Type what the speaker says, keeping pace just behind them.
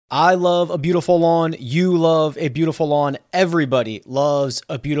I love a beautiful lawn. You love a beautiful lawn. Everybody loves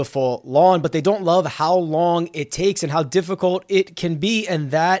a beautiful lawn, but they don't love how long it takes and how difficult it can be.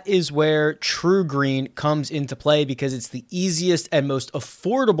 And that is where True Green comes into play, because it's the easiest and most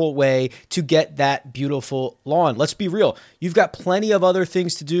affordable way to get that beautiful lawn. Let's be real. You've got plenty of other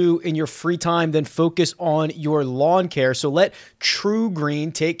things to do in your free time than focus on your lawn care. So let True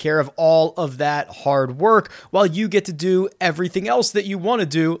Green take care of all of that hard work while you get to do everything else that you want to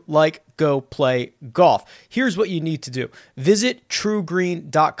do, like go play golf. Here's what you need to do. Visit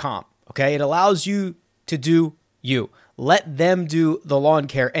truegreen.com. Okay. It allows you to do you. Let them do the lawn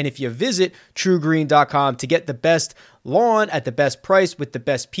care. And if you visit truegreen.com to get the best lawn at the best price with the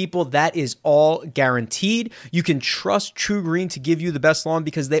best people, that is all guaranteed. You can trust True Green to give you the best lawn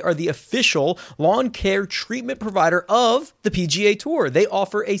because they are the official lawn care treatment provider of the PGA Tour. They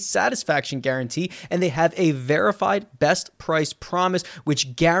offer a satisfaction guarantee and they have a verified best price promise,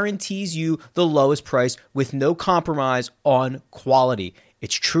 which guarantees you the lowest price with no compromise on quality.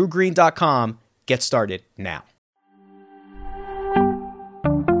 It's truegreen.com. Get started now.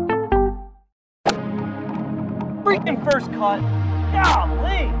 Freaking first cut.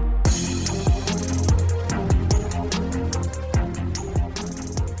 Golly.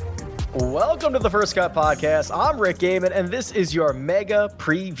 Welcome to the First Cut Podcast. I'm Rick Gaiman, and this is your mega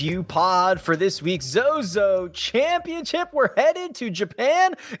preview pod for this week's ZOZO Championship. We're headed to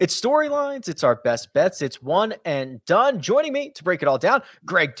Japan. It's storylines. It's our best bets. It's one and done. Joining me to break it all down,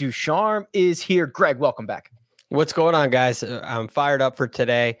 Greg Ducharme is here. Greg, welcome back. What's going on, guys? I'm fired up for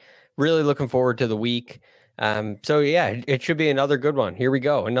today. Really looking forward to the week. So yeah, it should be another good one. Here we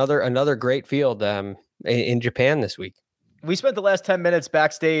go. Another great field in Japan this week. We spent the last 10 minutes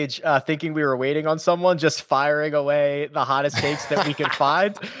backstage thinking we were waiting on someone, just firing away the hottest takes that we could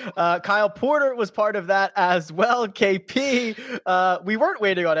find. Kyle Porter was part of that as well. KP, we weren't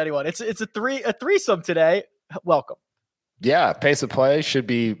waiting on anyone. It's a threesome today. Welcome. Yeah, pace of play should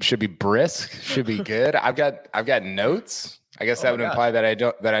be brisk, should be good. I've got notes. I guess that would imply that I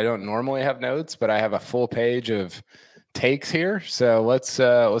don't normally have notes, but I have a full page of takes here. So let's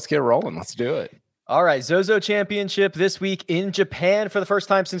get rolling. Let's do it. All right, ZOZO Championship this week in Japan for the first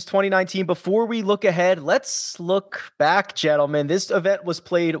time since 2019. Before we look ahead, let's look back, gentlemen. This event was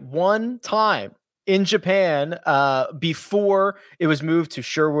played one time in Japan before it was moved to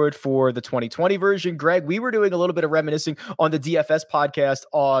Sherwood for the 2020 version. Greg, we were doing a little bit of reminiscing on the DFS podcast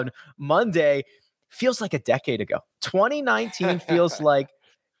on Monday. Feels like a decade ago. 2019 feels like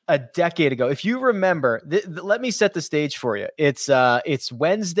a decade ago. If you remember, let me set the stage for you. It's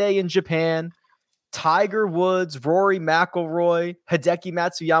Wednesday in Japan. Tiger Woods, Rory McIlroy, Hideki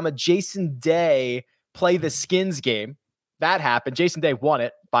Matsuyama, Jason Day play the skins game. That happened. Jason Day won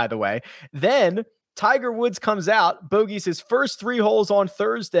it, by the way. Then Tiger Woods comes out, bogeys his first 3 holes on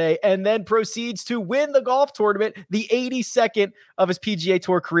Thursday, and then proceeds to win the golf tournament, the 82nd of his PGA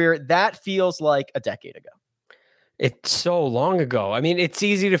Tour career. That feels like a decade ago. It's so long ago. I mean, it's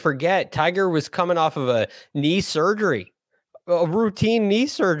easy to forget. Tiger was coming off of a knee surgery, a routine knee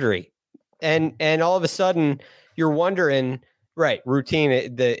surgery. And all of a sudden you're wondering, right?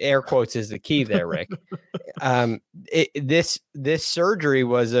 Routine, the air quotes is the key there, Rick. This surgery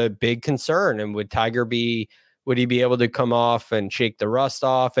was a big concern. And would he be able to come off and shake the rust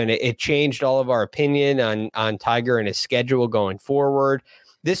off? And it changed all of our opinion on Tiger and his schedule going forward.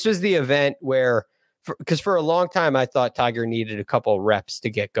 This was the event where, because for a long time, I thought Tiger needed a couple of reps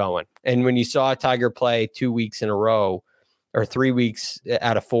to get going. And when you saw Tiger play 2 weeks in a row, or 3 weeks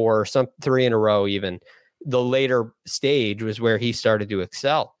out of 4, or 3 in a row, even the later stage was where he started to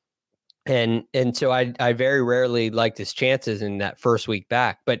excel. And so I very rarely liked his chances in that first week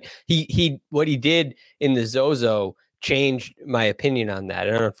back, but what he did in the ZOZO changed my opinion on that.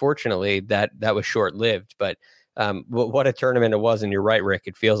 And unfortunately that was short lived, but what a tournament it was. And you're right, Rick,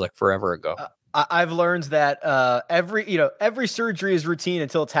 it feels like forever ago. I've learned that every surgery is routine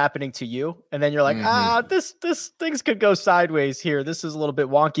until it's happening to you. And then you're like, this things could go sideways here. This is a little bit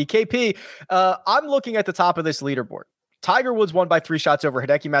wonky. KP, I'm looking at the top of this leaderboard. Tiger Woods won by 3 shots over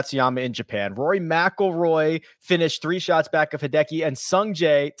Hideki Matsuyama in Japan. Rory McIlroy finished 3 shots back of Hideki, and Sung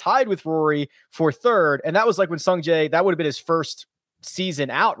Jae tied with Rory for third. And that was like when Sung Jae, that would have been his first season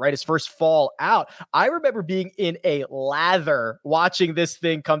out, right? His first fall out. I remember being in a lather watching this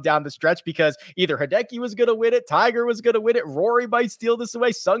thing come down the stretch because either Hideki was going to win it, Tiger was going to win it, Rory might steal this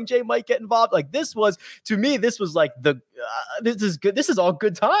away, Sung Jae might get involved. Like this was, to me, this was like this is good. This is all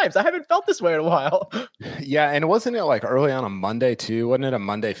good times. I haven't felt this way in a while. Yeah, and wasn't it like early on a Monday too? Wasn't it a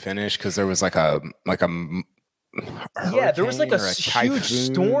Monday finish because there was like a there was like a huge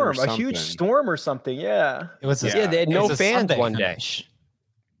storm or something. Yeah, it was. They had no fans one day.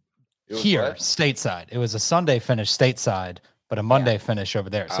 here what? stateside. It was a Sunday finish stateside, but a Monday finish over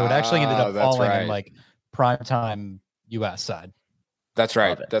there. So it actually ended up that's falling right. in like primetime US side. That's right.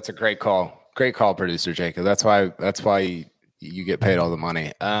 Love it. That's a great call. Great call, producer Jacob. That's why you get paid all the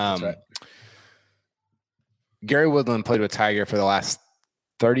money. That's right. Gary Woodland played with Tiger for the last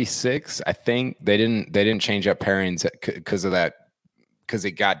 36. I think they didn't change up pairings because of that, because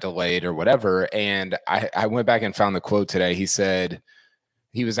it got delayed or whatever. And I went back and found the quote today. He said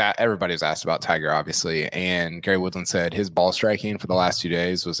everybody was asked about Tiger, obviously, and Gary Woodland said his ball striking for the last 2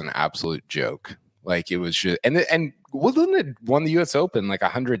 days was an absolute joke. Like, it was just, and Woodland had won the U.S. Open like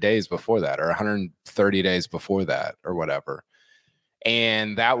 100 days before that, or 130 days before that, or whatever.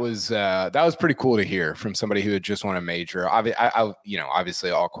 And that was pretty cool to hear from somebody who had just won a major. Obviously,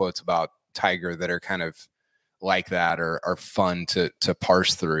 all quotes about Tiger that are kind of like that are fun to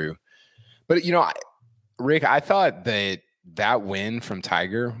parse through. But Rick, I thought that win from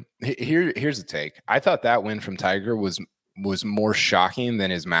Tiger. Here's the take. I thought that win from Tiger was more shocking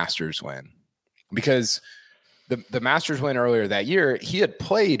than his Masters win. Because the Masters win earlier that year, he had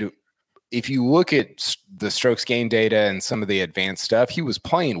played, if you look at the strokes gain data and some of the advanced stuff, he was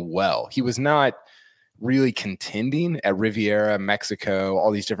playing well. He was not really contending at Riviera, Mexico,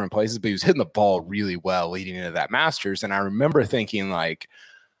 all these different places, but he was hitting the ball really well leading into that Masters. And I remember thinking, like,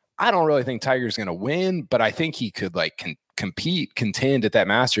 I don't really think Tiger's going to win, but I think he could like contend at that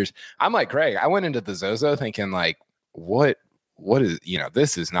Masters. I'm like Greg. I went into the ZOZO thinking, like, what is,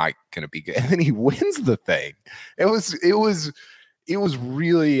 this is not going to be good. And then he wins the thing. It was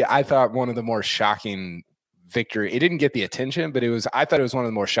really, I thought, one of the more shocking victory. It didn't get the attention, but I thought it was one of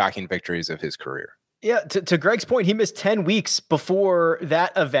the more shocking victories of his career. Yeah, to Greg's point, he missed 10 weeks before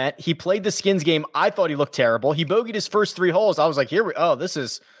that event. He played the skins game. I thought he looked terrible. He bogeyed his first 3 holes. I was like,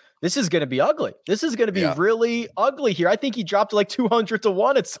 this is going to be ugly. This is going to be really ugly here. I think he dropped to like 200 to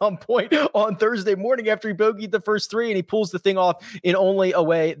 1 at some point on Thursday morning after he bogeyed the first 3, and he pulls the thing off in only a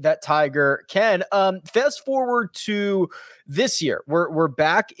way that Tiger can. Fast forward to this year. We're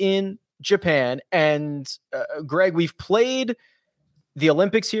back in Japan, and Greg, we've played the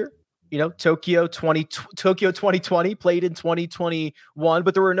Olympics here. Tokyo 2020 played in 2021,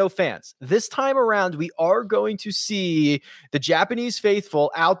 but there were no fans. This time around, we are going to see the Japanese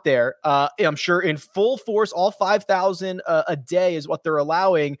faithful out there. I'm sure in full force, all 5,000 a day is what they're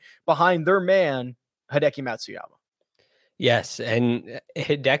allowing behind their man, Hideki Matsuyama. Yes, and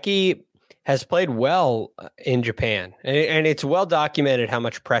Hideki has played well in Japan, and it's well documented how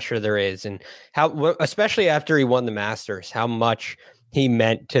much pressure there is, and how, especially after he won the Masters, how much he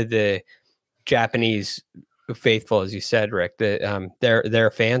meant to the Japanese faithful, as you said, Rick.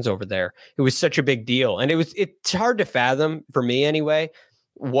 Their fans over there. It was such a big deal, and it's hard to fathom, for me anyway,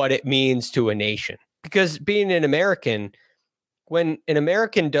 what it means to a nation. Because being an American, when an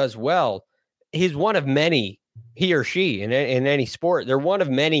American does well, he's one of many. He or she in any sport, they're one of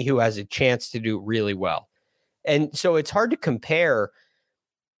many who has a chance to do really well, and so it's hard to compare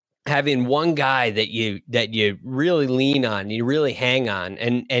having one guy that you really lean on, you really hang on,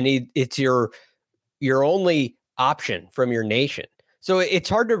 and it's your only option from your nation. So it's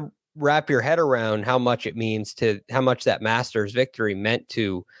hard to wrap your head around how much it means how much that Masters victory meant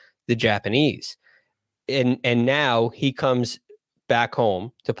to the Japanese. And now he comes back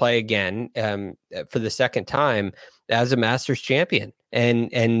home to play again for the second time as a Masters champion,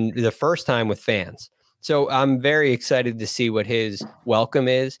 and the first time with fans. So I'm very excited to see what his welcome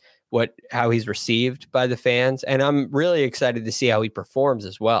is, how he's received by the fans. And I'm really excited to see how he performs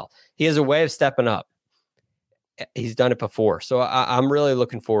as well. He has a way of stepping up. He's done it before. So I'm really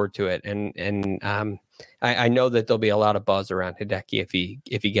looking forward to it. And I know that there'll be a lot of buzz around Hideki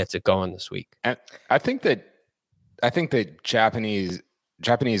if he gets it going this week. And I think that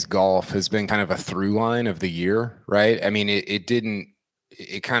Japanese golf has been kind of a through line of the year, right? I mean,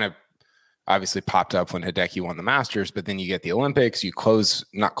 it kind of obviously popped up when Hideki won the Masters, but then you get the Olympics, you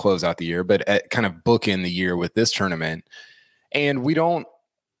not close out the year, but kind of bookend the year with this tournament. And we don't,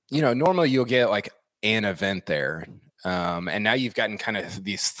 normally you'll get like an event there. And now you've gotten kind of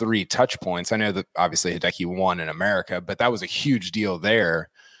these 3 touch points. I know that obviously Hideki won in America, but that was a huge deal there.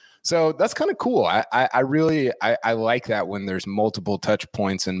 So that's kind of cool. I really like that when there's multiple touch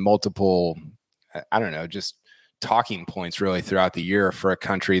points and multiple, I don't know, just talking points really throughout the year for a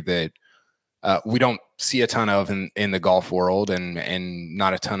country that we don't see a ton of in the golf world, and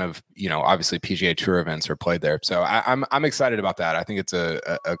not a ton of, obviously PGA Tour events are played there. So I'm excited about that. I think it's a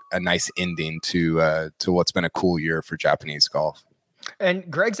nice ending to what's been a cool year for Japanese golf. And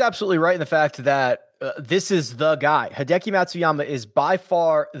Greg's absolutely right in the fact that this is the guy. Hideki Matsuyama is by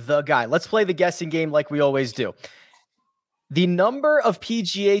far the guy. Let's play the guessing game like we always do. The number of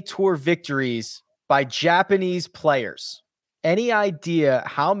PGA Tour victories by Japanese players. Any idea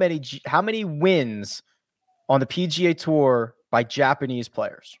how many wins on the PGA Tour by Japanese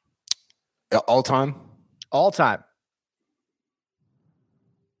players? All time? All time.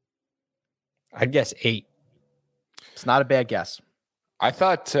 I'd guess 8. It's not a bad guess. I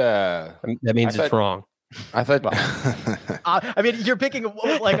thought That means it's wrong. I thought I mean, you're picking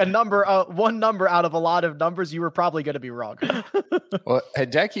like a number, one number out of a lot of numbers. You were probably going to be wrong. well,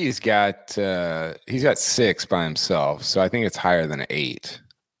 Hideki's got he's got 6 by himself, so I think it's higher than 8.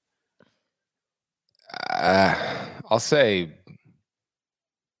 I'll say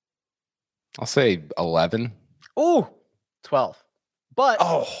 11. Ooh, 12. But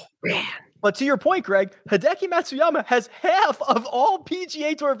Oh man. But to your point, Greg, Hideki Matsuyama has half of all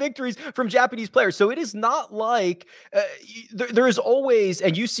PGA Tour victories from Japanese players. So it is not like there is always,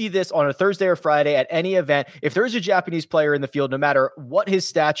 and you see this on a Thursday or Friday at any event, if there's a Japanese player in the field, no matter what his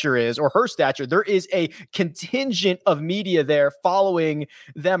stature is or her stature, there is a contingent of media there following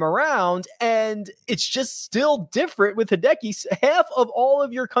them around. And it's just still different with Hideki. Half of all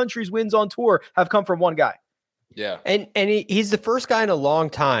of your country's wins on tour have come from one guy. Yeah. And he's the first guy in a long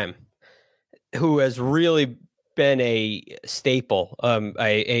time who has really been a staple,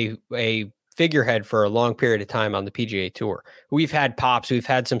 a figurehead for a long period of time on the PGA Tour. We've had pops, we've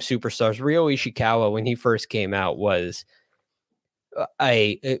had some superstars. Ryo Ishikawa, when he first came out, was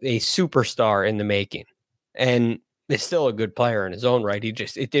a superstar in the making, and is still a good player in his own right.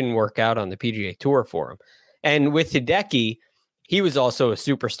 It didn't work out on the PGA Tour for him. And with Hideki, he was also a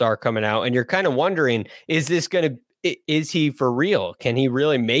superstar coming out, and you're kind of wondering, is he for real? Can he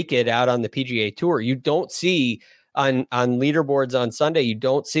really make it out on the PGA Tour? You don't see on leaderboards on Sunday, you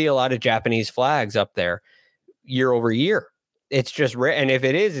don't see a lot of Japanese flags up there year over year. It's just rare. And if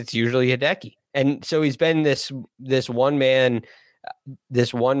it is, it's usually Hideki. And so he's been this one man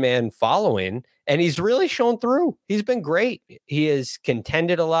following, and he's really shown through. He's been great. He has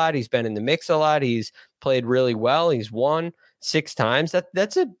contended a lot. He's been in the mix a lot. He's played really well. He's won 6 times.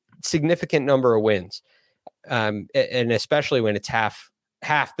 That's a significant number of wins. And especially when it's half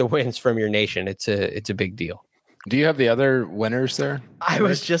the wins from your nation, it's a big deal. Do you have the other winners there? I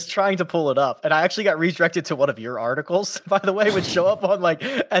was just trying to pull it up, and I actually got redirected to one of your articles, by the way, which show up on like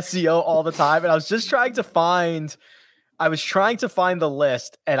SEO all the time. And I was just trying to find the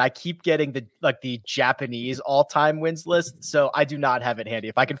list, and I keep getting the Japanese all-time wins list. So I do not have it handy.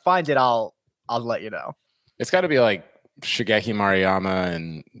 If I can find it, I'll let you know. It's got to be like Shigeki Maruyama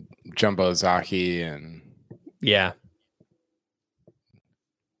and Jumbo Ozaki and yeah.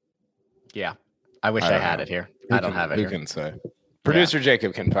 I wish I had it here. I don't have it here. Who can say? Producer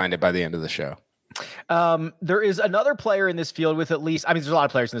Jacob can find it by the end of the show. There is another player in this field with there's a lot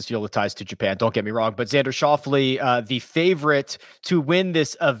of players in this field with ties to Japan. Don't get me wrong, but Xander Schauffele, the favorite to win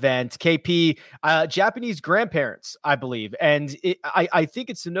this event, KP, Japanese grandparents, I believe. And I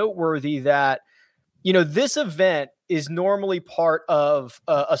think it's noteworthy that, this event is normally part of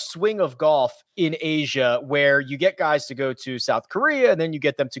a swing of golf in Asia where you get guys to go to South Korea and then you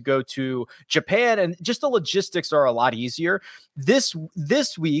get them to go to Japan, and just the logistics are a lot easier. This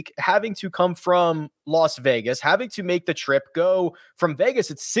week, having to come from Las Vegas, having to make the trip, go from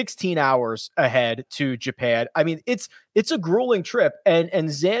Vegas, it's 16 hours ahead to Japan. I mean, it's a grueling trip. And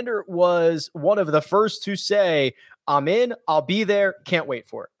Xander was one of the first to say, I'm in, I'll be there, can't wait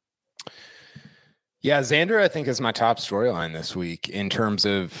for it. Yeah, Xander, I think, is my top storyline this week in terms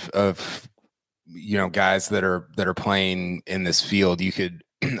of guys that are playing in this field. You could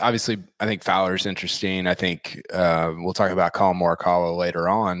obviously, I think Fowler's interesting. I think we'll talk about Colin Morikawa later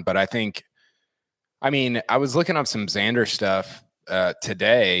on, but I was looking up some Xander stuff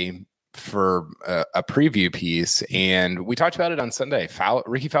today for a preview piece, and we talked about it on Sunday.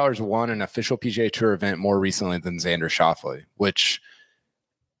 Ricky Fowler's won an official PGA Tour event more recently than Xander Schauffele, which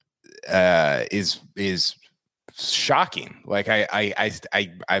is shocking. Like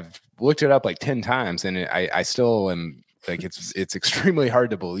I've looked it up like 10 times, and I still am like, it's extremely hard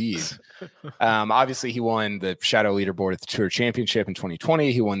to believe. Obviously he won the Shadow Leaderboard at the Tour Championship in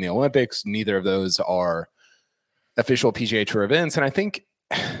 2020. He won the Olympics. Neither of those are official PGA Tour events. And I think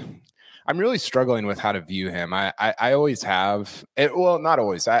I'm really struggling with how to view him. I always have. Well, not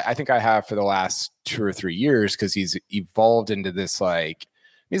always. I think I have for the last 2 or 3 years, because he's evolved into this, like,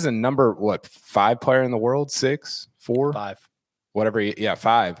 he's a number, 5 player in the world? 6, 4, 5, whatever. Yeah,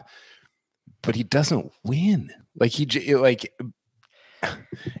 5. But he doesn't win. Like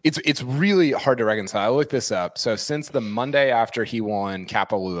it's really hard to reconcile. I looked this up. So since the Monday after he won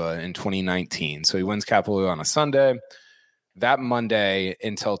Kapalua in 2019, so he wins Kapalua on a Sunday. That Monday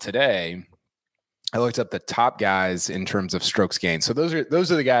until today, I looked up the top guys in terms of strokes gained. So those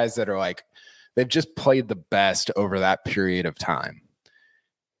are the guys that are like, they've just played the best over that period of time.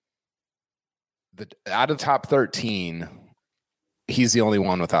 Out of top 13, he's the only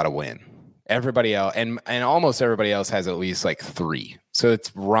one without a win. Everybody else, and almost everybody else has at least like 3. So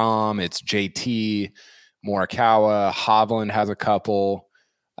it's Rahm, it's JT, Morikawa, Hovland has a couple.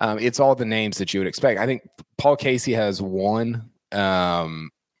 It's all the names that you would expect. I think Paul Casey has 1.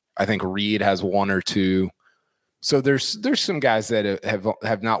 I think Reed has 1 or 2. So there's some guys that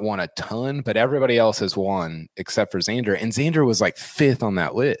have not won a ton, but everybody else has won except for Xander. And Xander was like 5th on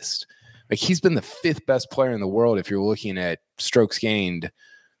that list. Like, he's been the 5th best player in the world if you're looking at strokes gained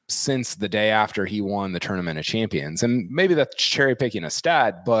since the day after he won the Tournament of Champions. And maybe that's cherry picking a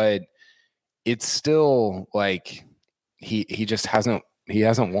stat, but it's still like he just hasn't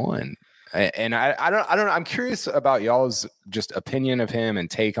won. And I don't know. I'm curious about y'all's just opinion of him and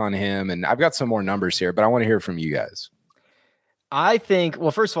take on him. And I've got some more numbers here, but I want to hear from you guys. I think,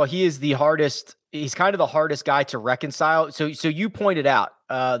 well, first of all, he is the hardest. He's kind of the hardest guy to reconcile. So you pointed out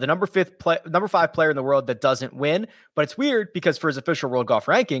the number 5 player in the world that doesn't win, but it's weird because for his official world golf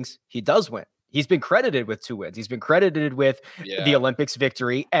rankings, he does win. He's been credited with 2 wins. He's been credited with the Olympics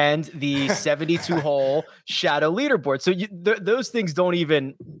victory and the 72-hole shadow leaderboard. So those things don't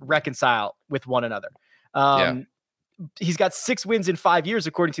even reconcile with one another. He's got 6 wins in 5 years,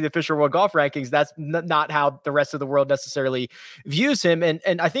 according to the official world golf rankings. That's not how the rest of the world necessarily views him.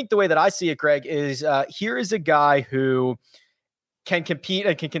 And I think the way that I see it, Greg, is here is a guy who can compete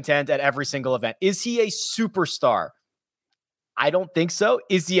and can contend at every single event. Is he a superstar? I don't think so.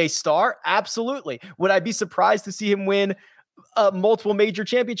 Is he a star? Absolutely. Would I be surprised to see him win multiple major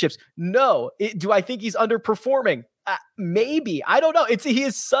championships? No. Do I think he's underperforming? Maybe. I don't know. He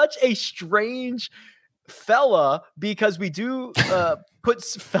is such a strange fella because we do put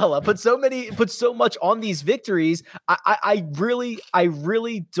so much on these victories. I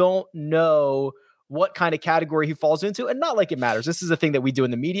really don't know what kind of category he falls into, and not like it matters. This is a thing that we do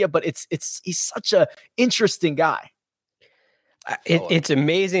in the media, but he's such a interesting guy. It's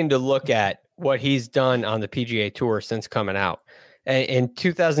amazing to look at what he's done on the PGA Tour since coming out. In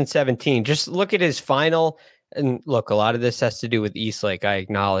 2017, just look at his final. And look, a lot of this has to do with Eastlake. I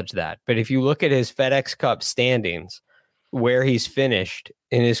acknowledge that. But if you look at his FedEx Cup standings, where he's finished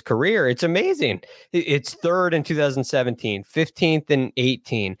in his career, it's amazing. It's 3rd in 2017, 15th in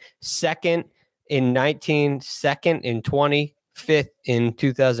 18, 2nd in 19, 2nd in 20, 5th in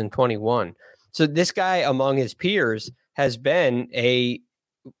 2021. So this guy among his peers has been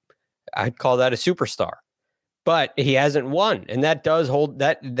I'd call that a superstar, but he hasn't won. And that does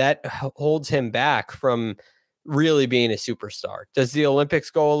that holds him back from really being a superstar. Does the Olympics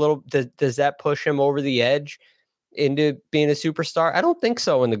go a little, does that push him over the edge into being a superstar? I don't think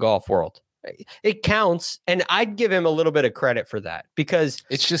so in the golf world. It counts. And I'd give him a little bit of credit for that because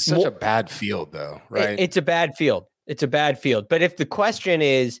it's just such a bad field though, right? It's a bad field. It's a bad field. But if the question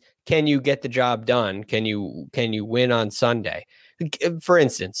is, can you get the job done? Can you win on Sunday? For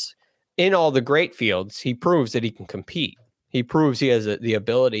instance, in all the great fields, he proves that he can compete. He proves he has the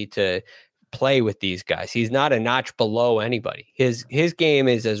ability to play with these guys. He's not a notch below anybody. His game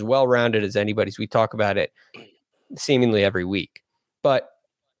is as well-rounded as anybody's. We talk about it seemingly every week. But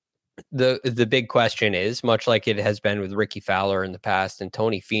the big question is, much like it has been with Ricky Fowler in the past and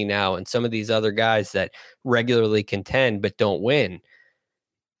Tony Finau and some of these other guys that regularly contend but don't win,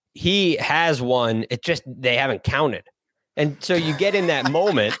 he has won. It just, they haven't counted. And so you get in that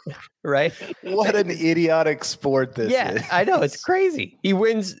moment, right? What an idiotic sport this is. Yeah, I know. It's crazy.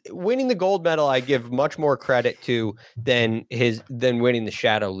 Winning the gold medal, I give much more credit to than winning the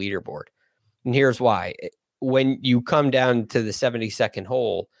shadow leaderboard. And here's why. When you come down to the 72nd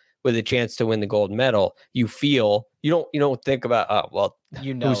hole with a chance to win the gold medal, you feel, you don't think about, oh, well,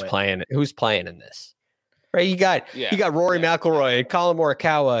 who's playing in this? Right? You got Rory McIlroy and Colin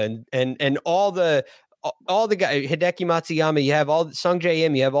Morikawa and all the guys, Hideki Matsuyama, you have Sung Jae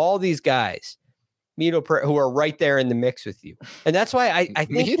Im, you have all these guys, who are right there in the mix with you. And that's why I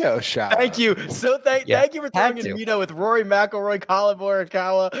think Mito shot. Thank you. So thank you for talking to Mito with Rory McIlroy, Colin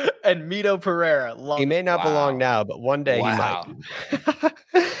Morikawa, and Mito Pereira. He may not belong now, but one day he might.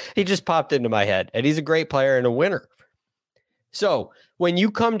 He just popped into my head, and he's a great player and a winner. So when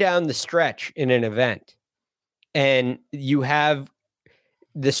you come down the stretch in an event and you have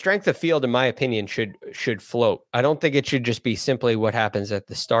the strength of field, in my opinion, should float. I don't think it should just be simply what happens at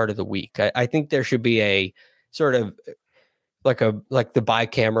the start of the week. I think there should be a sort of like the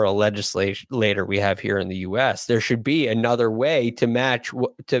bicameral legislator we have here in the U.S. There should be another way to match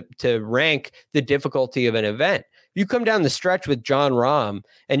to rank the difficulty of an event. You come down the stretch with John Rahm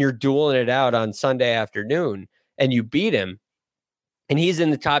and you're dueling it out on Sunday afternoon and you beat him and he's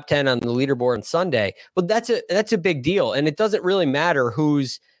in the top 10 on the leaderboard on Sunday. Well, that's a big deal. And it doesn't really matter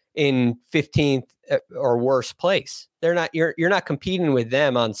who's in 15th or worse place. You're not competing with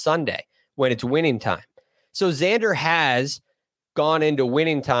them on Sunday when it's winning time. So Xander has gone into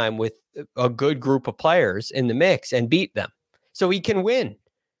winning time with a good group of players in the mix and beat them. So he can win.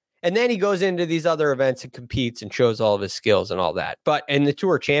 And then he goes into these other events and competes and shows all of his skills and all that. But in the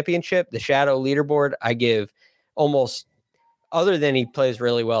Tour Championship, the Shadow leaderboard, I give almost, other than he plays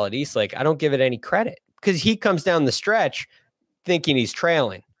really well at Eastlake, I don't give it any credit because he comes down the stretch thinking he's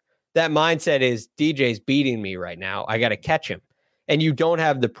trailing. That mindset is DJ's beating me right now. I got to catch him. And you don't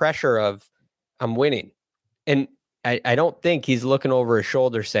have the pressure of I'm winning. And I don't think he's looking over his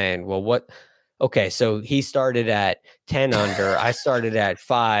shoulder saying, well, what? Okay, so he started at 10 under. I started at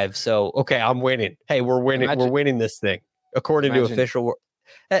 5. So, okay, I'm winning. Hey, we're winning. We're winning this thing according to official.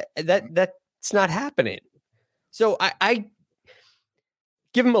 That's not happening. So I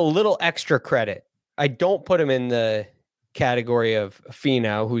give him a little extra credit. I don't put him in the category of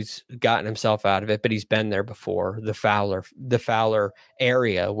Finau, who's gotten himself out of it, but he's been there before. The Fowler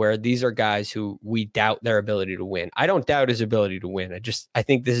area where these are guys who we doubt their ability to win. I don't doubt his ability to win. I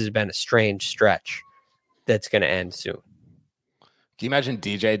think this has been a strange stretch that's going to end soon. Can you imagine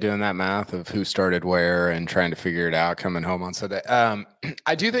DJ doing that math of who started where and trying to figure it out coming home on Sunday?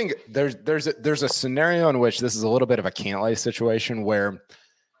 I do think there's a scenario in which this is a little bit of a Cantlay situation where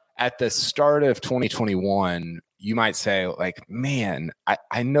at the start of 2021, you might say, like, man,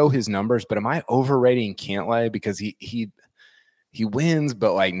 I know his numbers, but am I overrating Cantlay because he wins,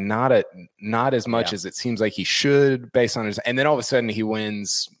 but like not as much as it seems like he should based on his. And then all of a sudden he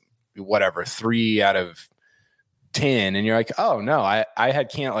wins, whatever, 3 out of 10, and you're like, oh no, I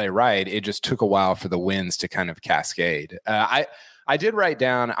had Cantlay right. It just took a while for the wins to kind of cascade. I did write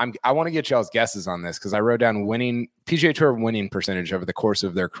down. I want to get y'all's guesses on this because I wrote down PGA Tour winning percentage over the course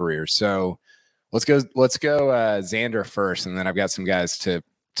of their career. So let's go Xander first, and then I've got some guys to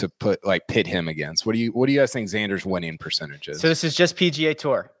put like pit him against. What do you guys think Xander's winning percentage is? So this is just PGA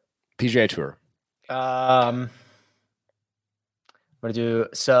Tour. PGA Tour. I'm gonna do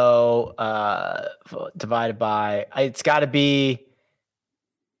so divided by. It's got to be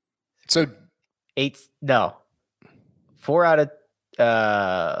so 8. No, 4 out of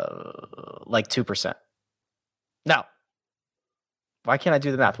like 2%. No. Why can't I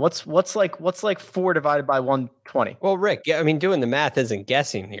do the math? What's like 4 divided by 120? Well, Rick, I mean, doing the math isn't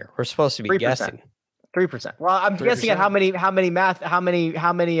guessing here. We're supposed to be 3%. guessing. 3%. Well, I'm 3%? Guessing at how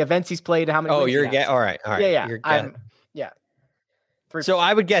many events he's played, how many. Oh, you're all right. Yeah. Yeah. 3%. So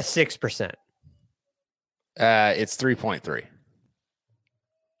I would guess 6%. It's 3.3.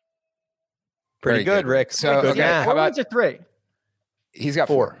 Pretty good, Rick. So okay, how about 3? He's got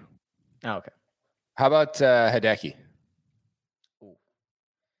 4. Oh, okay. How about Hideki?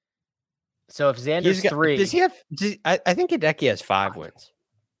 So if Xander's 3, does he have? I think Hideki has 5 wins.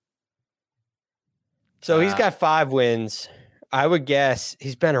 So he's got 5 wins. I would guess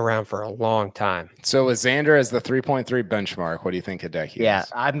he's been around for a long time. So with Xander as the 3.3 benchmark, what do you think Hideki is? Yeah,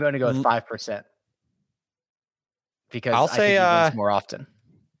 I'm going to go with 5% because I'll I say think he wins more often.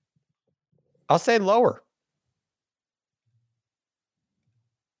 I'll say lower.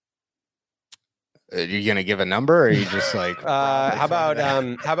 Are you going to give a number, or are you just like? How about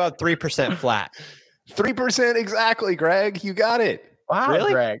 3% flat? 3% exactly, Greg. You got it. Wow,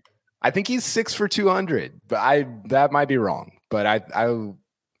 really? Greg. I think he's 6 for 200, but that might be wrong. But I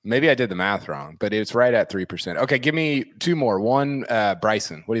maybe I did the math wrong, but it's right at 3%. Okay, give me 2 more. One,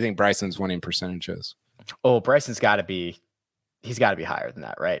 Bryson. What do you think Bryson's winning percentage is? Oh, Bryson's got to be. He's got to be higher than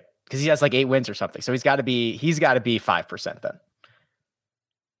that, right? Because he has like 8 wins or something. So he's got to be 5% then.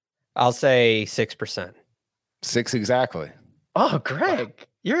 I'll say 6%. 6 exactly. Oh, Greg,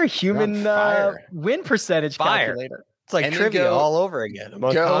 you're a human win percentage calculator. It's like trivia all over again. I'm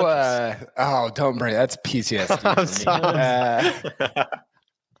don't bring that's PTSD. I'm sorry.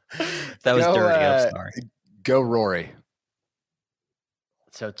 That was dirty. I'm sorry. Go Rory.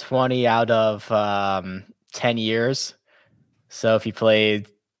 So 20 out of 10 years. So if he played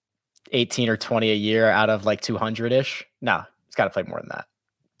 18 or 20 a year out of like 200-ish. No, he's got to play more than that.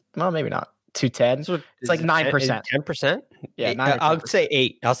 Well, maybe not. 210. So it's like 9%. 10%? Yeah, 9%. I'll say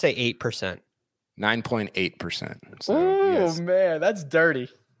 8. I'll say 8%. 9.8%. So, oh, yes. man, that's dirty.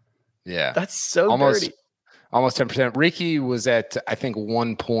 Yeah. That's so dirty. Almost 10%. Ricky was at, I think,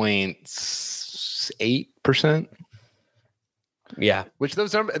 1.8%. Yeah. Which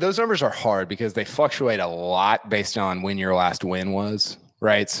those numbers are hard because they fluctuate a lot based on when your last win was.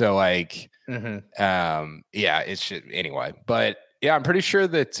 right? So like, Mm-hmm. yeah, it should anyway. But yeah, I'm pretty sure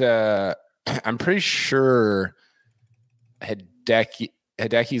that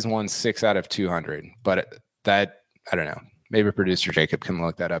Hideki's won 6 out of 200, but that I don't know. Maybe producer Jacob can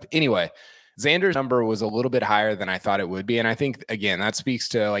look that up. Anyway, Xander's number was a little bit higher than I thought it would be, and I think again that speaks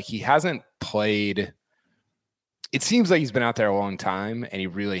to like he hasn't played. It seems like he's been out there a long time, and he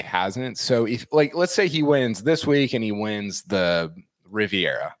really hasn't. So if like let's say he wins this week and he wins the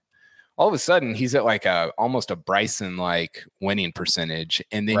Riviera, all of a sudden he's at like almost a Bryson like winning percentage,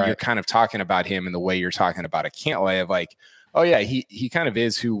 and then you're kind of talking about him in the way you're talking about a Cantlay of like, oh yeah, he kind of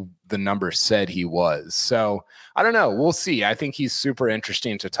is who the number said he was. So I don't know, we'll see. I think he's super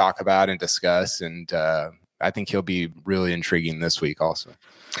interesting to talk about and discuss, and I think he'll be really intriguing this week also.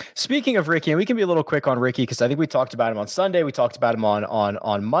 Speaking of Ricky, and we can be a little quick on Ricky because I think we talked about him on Sunday, we talked about him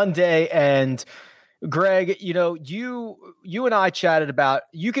on Monday, and Greg, you know, you and I chatted about,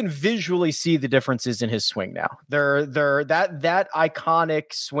 you can visually see the differences in his swing now. They're that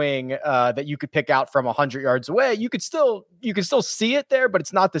iconic swing that you could pick out from 100 yards away. You can still see it there, but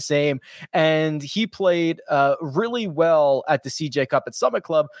it's not the same. And he played really well at the CJ Cup at Summit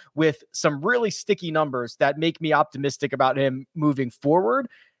Club with some really sticky numbers that make me optimistic about him moving forward.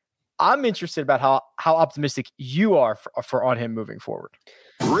 I'm interested about how optimistic you are for on him moving forward.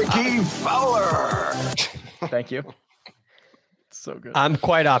 Ricky Fowler. Thank you. So good. I'm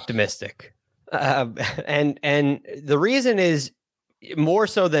quite optimistic. And the reason is more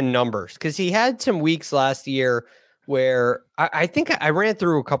so than numbers, because he had some weeks last year where I think I ran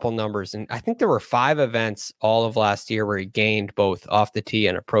through a couple numbers, and I think there were 5 events all of last year where he gained both off the tee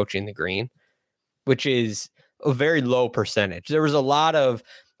and approaching the green, which is a very low percentage. There was a lot of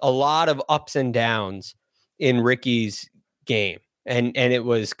ups and downs in Ricky's game. And it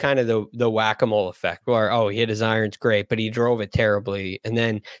was kind of the whack-a-mole effect where, oh, he hit his irons great, but he drove it terribly. And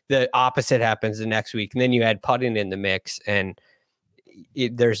then the opposite happens the next week. And then you add putting in the mix, and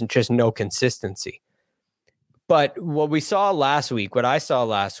there's just no consistency. But what I saw last week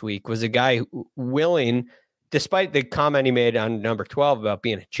was a guy willing, despite the comment he made on number 12 about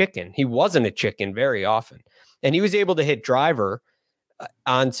being a chicken, he wasn't a chicken very often. And he was able to hit driver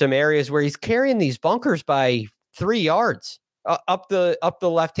on some areas where he's carrying these bunkers by 3 yards. Up the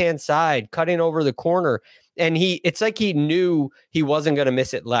left-hand side, cutting over the corner. And it's like he knew he wasn't going to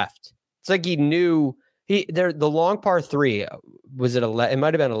miss it left. It's like he knew the long par 3 was it 11? It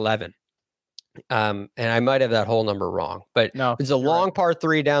might've been 11. And I might have that whole number wrong, but no, it's a long par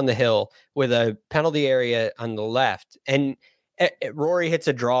 3 down the hill with a penalty area on the left. And Rory hits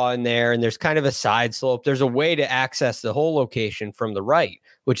a draw in there, and there's kind of a side slope. There's a way to access the whole location from the right,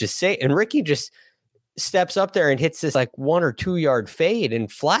 which is safe. And Ricky just steps up there and hits this like 1 or 2 yard fade and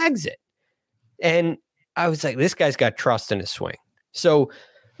flags it. And I was like, this guy's got trust in his swing. So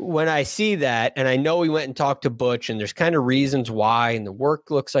when I see that, and I know we went and talked to Butch, and there's kind of reasons why, and the work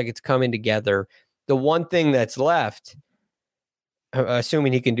looks like it's coming together. The one thing that's left,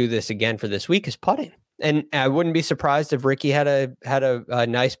 assuming he can do this again for this week, is putting. And I wouldn't be surprised if Ricky had a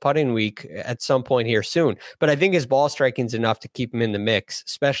nice putting week at some point here soon. But I think his ball striking is enough to keep him in the mix,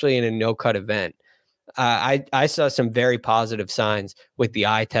 especially in a no-cut event. I saw some very positive signs with the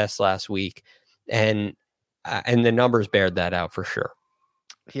eye test last week, and the numbers bared that out for sure.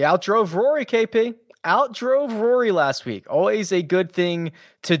 He outdrove Rory, KP. Outdrove Rory last week. Always a good thing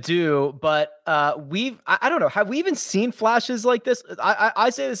to do, but I don't know. Have we even seen flashes like this? I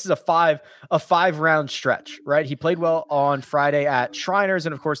say this is a five round stretch, right? He played well on Friday at Shriners,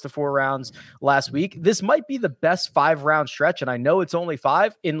 and of course the 4 rounds last week. This might be the best 5 round stretch, and I know it's only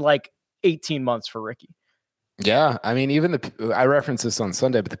 5 in like 18 months for Ricky. Yeah, I mean, even I referenced this on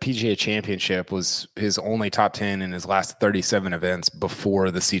Sunday, but the PGA Championship was his only top 10 in his last 37 events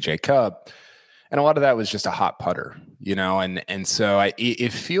before the CJ Cup. And a lot of that was just a hot putter, you know? And so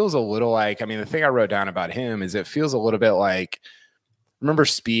it feels a little like, I mean, the thing I wrote down about him is it feels a little bit like, remember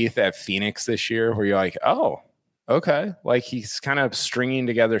Spieth at Phoenix this year where you're like, oh, okay. Like he's kind of stringing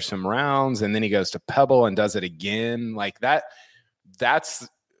together some rounds, and then he goes to Pebble and does it again. Like that's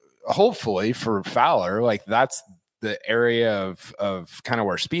hopefully for Fowler, like that's the area of kind of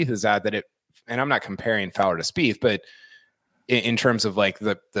where Spieth is at, and I'm not comparing Fowler to Spieth, but in terms of like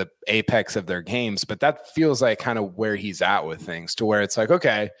the apex of their games, but that feels like kind of where he's at with things, to where it's like,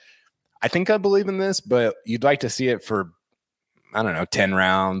 okay, I think I believe in this, but you'd like to see it for, I don't know, 10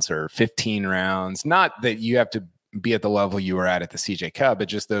 rounds or 15 rounds. Not that you have to be at the level you were at the CJ Cup, but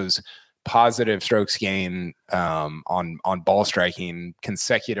just those positive strokes gained on ball striking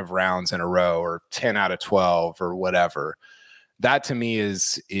consecutive rounds in a row, or 10 out of 12 or whatever. That to me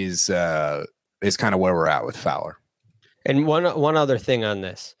is kind of where we're at with Fowler. And one other thing on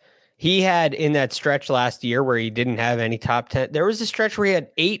this. He had in that stretch last year where he didn't have any top 10. There was a stretch where he had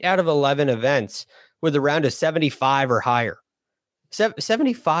 8 out of 11 events with a round of 75 or higher.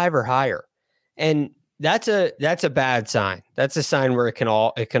 75 or higher. And that's a bad sign. That's a sign where it can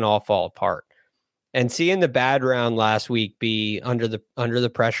all fall apart. And seeing the bad round last week be under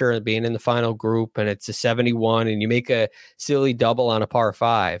the pressure of being in the final group, and it's a 71 and you make a silly double on a par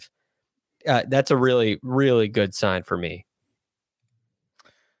 5. That's a really, really good sign for me.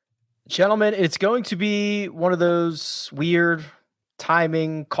 Gentlemen, it's going to be one of those weird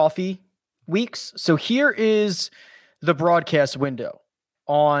timing coffee weeks. So here is the broadcast window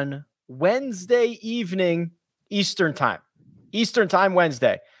on Wednesday evening, Eastern time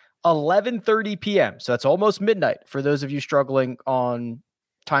Wednesday, 11:30 p.m. So that's almost midnight for those of you struggling on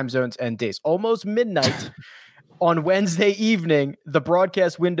time zones and days. Almost midnight on Wednesday evening, the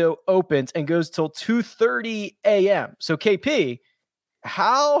broadcast window opens and goes till 2:30 a.m. So KP,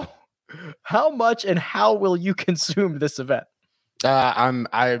 how much and how will you consume this event? I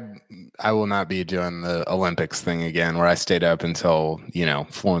will not be doing the Olympics thing again, where I stayed up until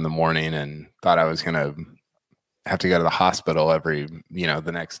 4 a.m. and thought I was gonna have to go to the hospital every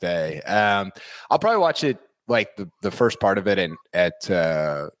the next day. I'll probably watch it like the first part of it and at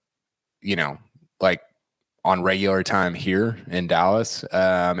like on regular time here in Dallas,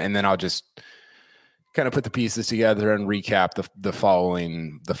 and then I'll just kind of put the pieces together and recap the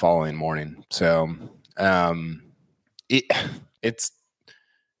following morning. So it's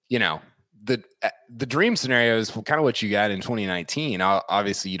the dream scenario is kind of what you got in 2019.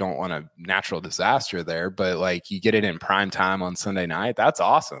 Obviously, you don't want a natural disaster there, but like you get it in prime time on Sunday night. That's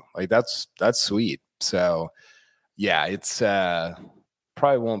awesome. Like that's sweet. So yeah, it's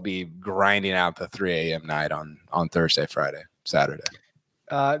probably won't be grinding out the 3 a.m. night on Thursday, Friday, Saturday.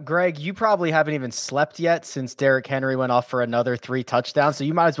 Greg, you probably haven't even slept yet since Derrick Henry went off for another 3 touchdowns. So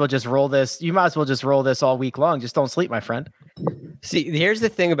you might as well just roll this. You might as well just roll this all week long. Just don't sleep, my friend. See, here's the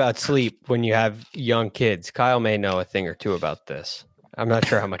thing about sleep when you have young kids. Kyle may know a thing or two about this. I'm not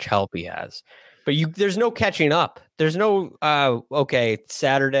sure how much help he has, but there's no catching up. There's no, okay, it's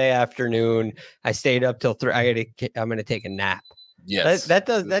Saturday afternoon. I stayed up till 3. I'm going to take a nap. Yes.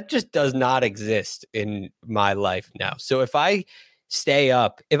 That just does not exist in my life now. So if I stay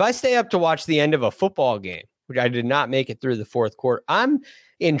up to watch the end of a football game, which I did not make it through the fourth quarter, I'm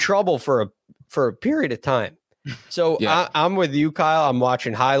in trouble for a period of time. So yeah. I'm with you, Kyle. I'm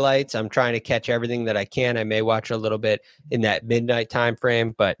watching highlights. I'm trying to catch everything that I can. I may watch a little bit in that midnight time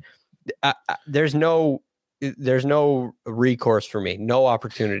frame, but there's no recourse for me, no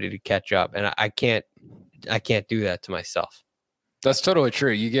opportunity to catch up, and I can't do that to myself. That's totally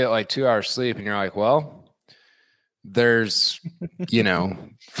true. You get like 2 hours sleep, and you're like, well, there's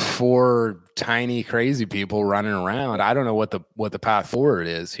 4 tiny crazy people running around. I don't know what the path forward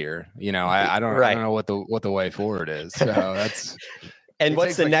is here. I don't know what the way forward is. So that's and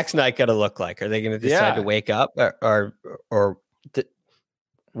what's the next night going to look like? Are they going to decide to wake up or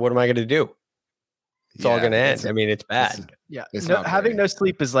what am I going to do? It's all going to end. I mean, it's bad. Having no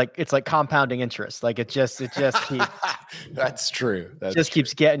sleep is like, it's like compounding interest. Like it just keeps. That's true.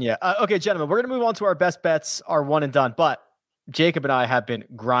 Keeps getting you. Okay, gentlemen, we're going to move on to our best bets, our one and done. But Jacob and I have been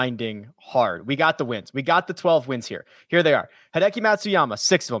grinding hard. We got the wins. We got the 12 wins here. Here they are. Hideki Matsuyama,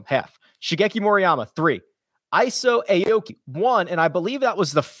 6 of them, half. Shigeki Moriyama, 3. Iso Aoki, 1. And I believe that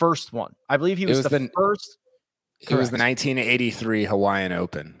was the first one. I believe he was the first. It was the 1983 Hawaiian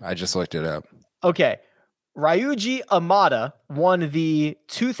Open. I just looked it up. Okay. Ryuji Amada won the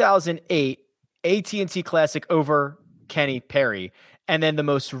 2008 AT&T Classic over Kenny Perry. And then the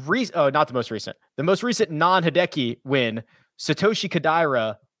most recent non-Hideki win, Satoshi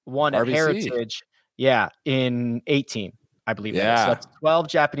Kodaira won at RBC. Heritage. Yeah, in 18, I believe. Yeah. So that's 12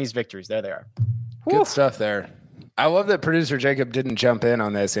 Japanese victories. There they are. Good stuff there. I love that producer Jacob didn't jump in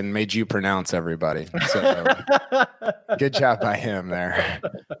on this and made you pronounce everybody. So good job by him there.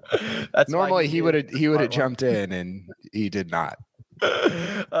 Normally he would have jumped in and he did not.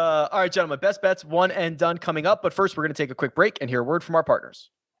 All right, gentlemen, best bets, one and done coming up. But first, we're going to take a quick break and hear a word from our partners.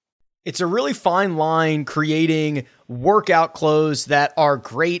 It's a really fine line creating workout clothes that are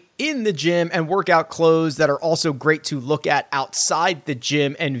great in the gym and workout clothes that are also great to look at outside the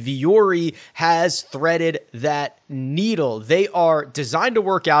gym. And Viore has threaded that needle. They are designed to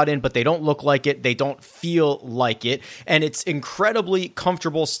work out in, but they don't look like it. They don't feel like it. And it's incredibly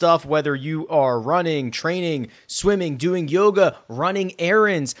comfortable stuff, whether you are running, training, swimming, doing yoga, running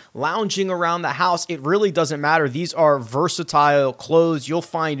errands, lounging around the house. It really doesn't matter. These are versatile clothes. You'll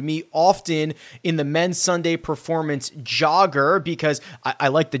find me often in the men's Sunday performance performance jogger because I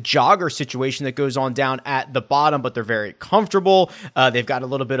like the jogger situation that goes on down at the bottom, but they're very comfortable. They've got a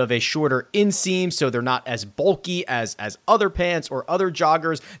little bit of a shorter inseam, so they're not as bulky as other pants or other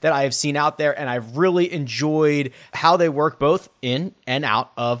joggers that I have seen out there, and I've really enjoyed how they work both in and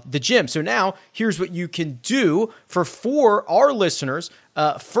out of the gym. So now here's what you can do for our listeners.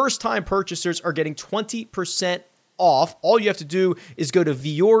 First-time purchasers are getting 20% off. All you have to do is go to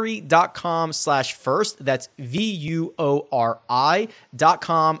vuori.com/first. That's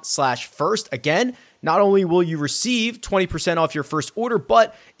VUORI.com/first. Again, not only will you receive 20% off your first order,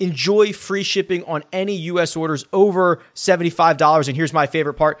 but enjoy free shipping on any U.S. orders over $75. And here's my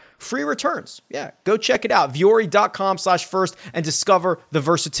favorite part, free returns. Yeah, go check it out. vuori.com/first and discover the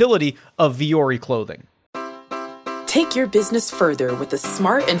versatility of Vuori clothing. Take your business further with the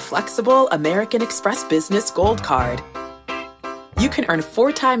smart and flexible American Express Business Gold Card. You can earn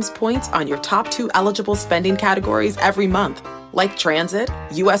 4 times points on your top 2 eligible spending categories every month, like transit,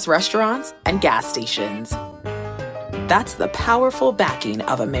 U.S. restaurants, and gas stations. That's the powerful backing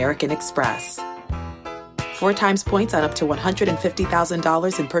of American Express. 4 times points on up to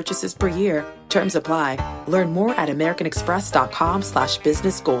 $150,000 in purchases per year. Terms apply. Learn more at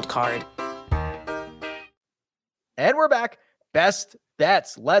americanexpress.com/business gold card. And we're back. Best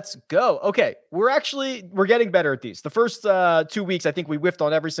bets. Let's go. Okay. We're getting better at these. The first 2 weeks, I think we whiffed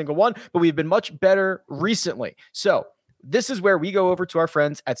on every single one, but we've been much better recently. So this is where we go over to our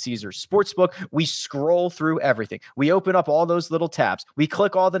friends at Caesars Sportsbook. We scroll through everything. We open up all those little tabs. We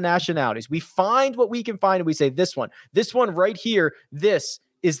click all the nationalities. We find what we can find and we say, this one right here, this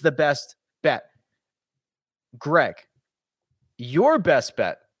is the best bet. Greg, your best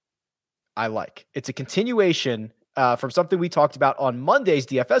bet, I like. It's a continuation from something we talked about on Monday's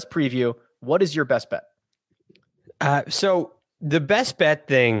DFS preview. What is your best bet? So the best bet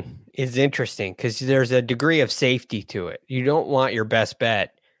thing is interesting because there's a degree of safety to it. You don't want your best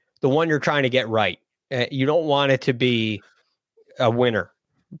bet, the one you're trying to get right. You don't want it to be a winner,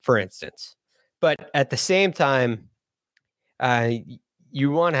 for instance. But at the same time, you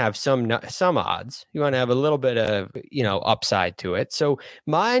want to have some odds. You want to have a little bit of, upside to it. So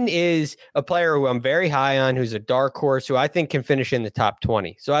mine is a player who I'm very high on, who's a dark horse, who I think can finish in the top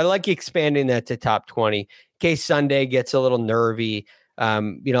 20. So I like expanding that to top 20 in case Sunday gets a little nervy.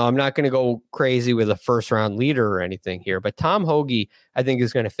 I'm not going to go crazy with a first round leader or anything here, but Tom Hoagie, I think,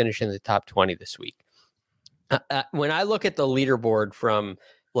 is going to finish in the top 20 this week. When I look at the leaderboard from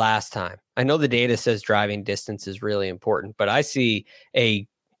last time, I know the data says driving distance is really important, but I see a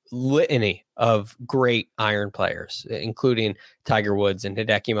litany of great iron players, including Tiger Woods and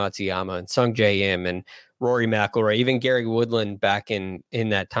Hideki Matsuyama and Sung Jae Im and Rory McIlroy. Even Gary Woodland back in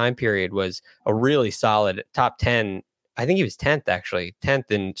that time period was a really solid top 10. I think he was 10th, actually,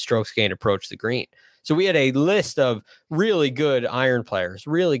 10th in strokes gained approach the green. So we had a list of really good iron players,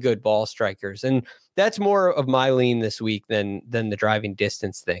 really good ball strikers. And that's more of my lean this week than the driving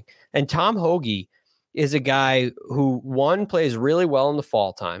distance thing. And Tom Hoagie is a guy who, 1, plays really well in the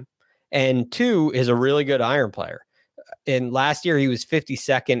fall time, and 2, is a really good iron player. And last year he was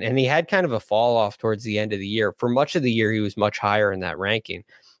 52nd, and he had kind of a fall off towards the end of the year. For much of the year, he was much higher in that ranking.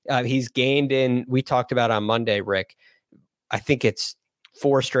 He's gained we talked about on Monday, Rick, I think it's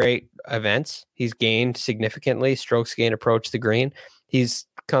 4 straight events. He's gained significantly, strokes gained approach the green. He's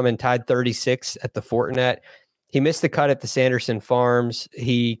come and tied 36 at the Fortinet. He missed the cut at the Sanderson Farms.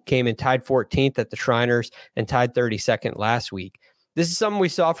 He came and tied 14th at the Shriners and tied 32nd last week. This is something we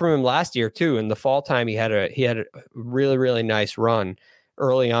saw from him last year too. In the fall time, he had a really, really nice run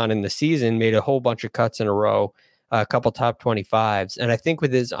early on in the season, made a whole bunch of cuts in a row, a couple top 25s. And I think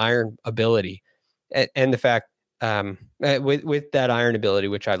with his iron ability and the fact with that iron ability,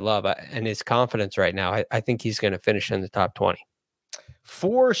 which I love, and his confidence right now, I think he's going to finish in the top 20.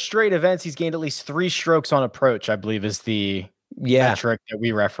 4 straight events. He's gained at least 3 strokes on approach, I believe, is the metric that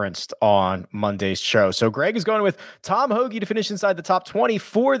we referenced on Monday's show. So Greg is going with Tom Hoagie to finish inside the top 20.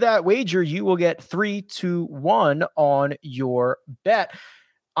 For that wager, you will get 3-1 on your bet.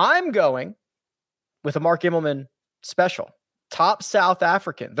 I'm going with a Mark Immelman special. Top South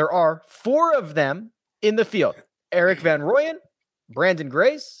African. There are 4 of them in the field. Eric Van Rooyen, Brandon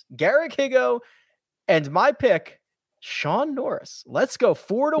Grace, Garrick Higo, and my pick, Sean Norris. Let's go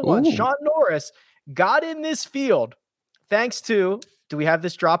 4-1. Ooh. Sean Norris got in this field thanks to, do we have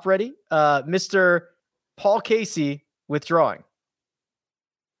this drop ready? Mr. Paul Casey withdrawing.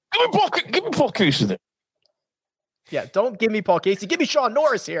 Give me Paul Casey there. Yeah, don't give me Paul Casey. Give me Sean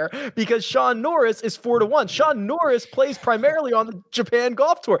Norris here because Sean Norris is 4-1. Sean Norris plays primarily on the Japan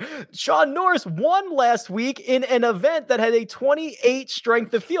Golf Tour. Sean Norris won last week in an event that had a 28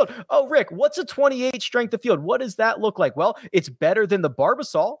 strength of field. Oh, Rick, what's a 28 strength of field? What does that look like? Well, it's better than the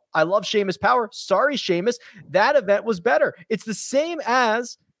Barbasol. I love Seamus Power. Sorry, Seamus. That event was better. It's the same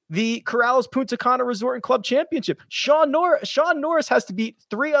as the Corrales Punta Cana Resort and Club Championship. Sean Norris has to beat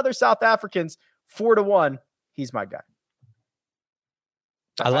 3 other South Africans 4-1. He's my guy.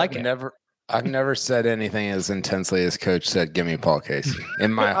 I like it. I've never said anything as intensely as Coach said, give me Paul Casey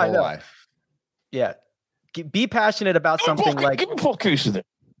in my whole life. Yeah. Be passionate about something like Paul Casey.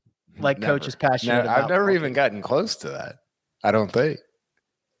 Like Never. Coach is passionate about. I've never even gotten close to that. I don't think.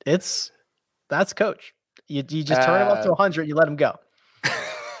 That's Coach. You just turn him up to 100, you let him go.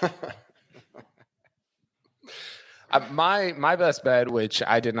 My best bet, which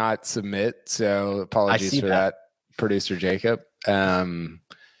I did not submit, so apologies for that, producer Jacob. I've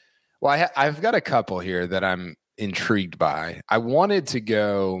got a couple here that I'm intrigued by. I wanted to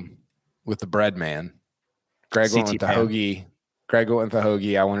go with the bread man. Greg went with the hoagie.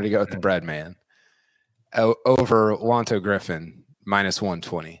 I wanted to go with the bread man over Wanto Griffin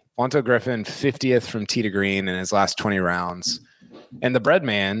 -120. Wanto Griffin 50th from tee to green in his last 20 rounds, and the bread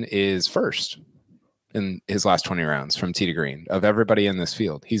man is first in his last 20 rounds from tee to green of everybody in this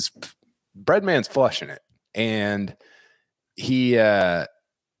field. Breadman's flushing it, and he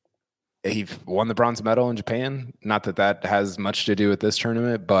won the bronze medal in Japan. Not that has much to do with this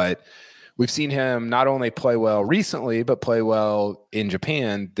tournament, but we've seen him not only play well recently, but play well in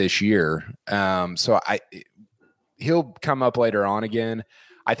Japan this year. So he'll come up later on again.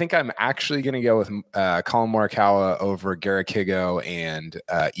 I think I'm actually going to go with Colin Morikawa over Garrett Higo and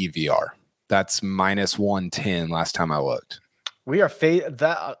EVR. That's -110 last time I looked. We are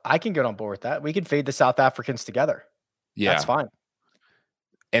that I can get on board with that. We can fade the South Africans together. Yeah, that's fine.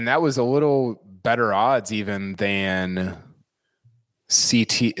 And that was a little better odds even than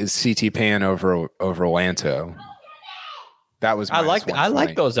CT Pan over Lanto. That was I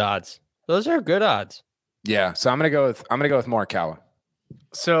like those odds. Those are good odds. Yeah, so I'm gonna go with Morikawa.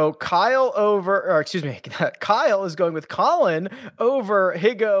 So Kyle is going with Colin over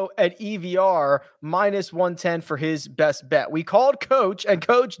Higo at EVR -110 for his best bet. We called Coach, and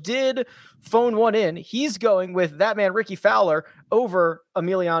Coach did phone one in. He's going with that man Ricky Fowler over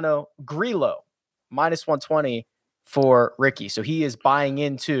Emiliano Grillo -120 for Ricky. So he is buying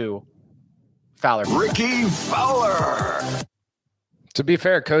into Fowler. Ricky Fowler. To be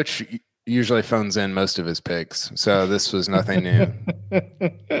fair, Coach usually phones in most of his picks, so this was nothing new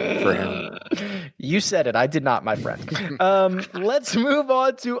for him. You said it. I did not, my friend. Let's move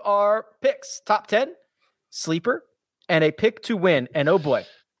on to our picks. Top 10, sleeper, and a pick to win. And oh boy,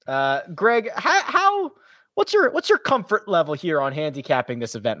 Greg, what's your comfort level here on handicapping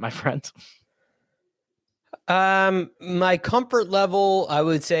this event, my friend? My comfort level, I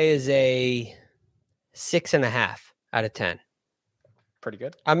would say, is a 6.5 out of 10. Pretty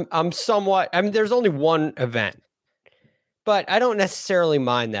good. I'm somewhat. There's only one event, but I don't necessarily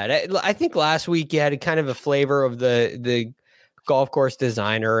mind that. I think last week you had kind of a flavor of the golf course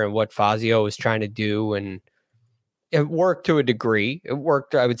designer and what Fazio was trying to do, and it worked to a degree. It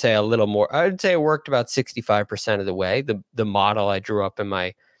worked, I would say, a little more. I would say it worked about 65% of the way. The model I drew up in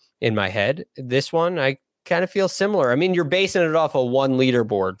my head. This one, I kind of feel similar. I mean, you're basing it off of one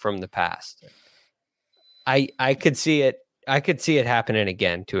leaderboard from the past. I could see it. I could see it happening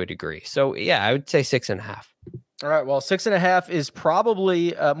again to a degree. So yeah, I would say 6.5. All right. Well, 6.5 is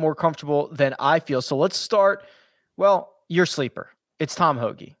probably more comfortable than I feel. So let's start. Well, your sleeper. It's Tom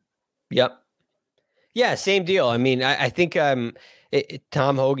Hoge. Yep. Yeah. Same deal. I mean, I think Tom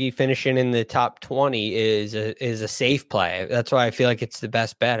Hoge finishing in the top 20 is a safe play. That's why I feel like it's the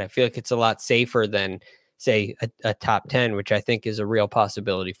best bet. I feel like it's a lot safer than, say, a top 10, which I think is a real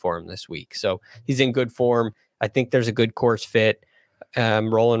possibility for him this week. So he's in good form. I think there's a good course fit.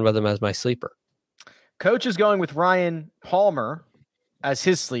 I'm rolling with him as my sleeper. Coach is going with Ryan Palmer as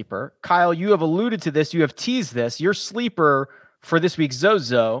his sleeper. Kyle, you have alluded to this. You have teased this. Your sleeper for this week's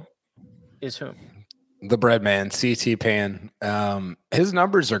ZOZO is whom? The bread man, CT Pan. His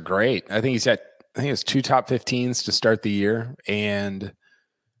numbers are great. I think it's 2 top 15s to start the year. And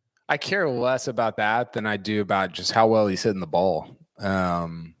I care less about that than I do about just how well he's hitting the ball.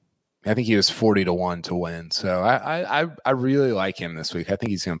 I think he was 40-1 to win. So I really like him this week. I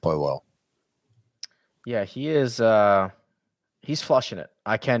think he's going to play well. Yeah, he is. He's flushing it.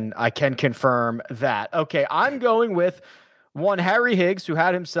 I can confirm that. Okay, I'm going with one Harry Higgs, who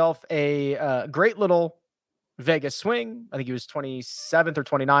had himself a great little Vegas swing. I think he was 27th or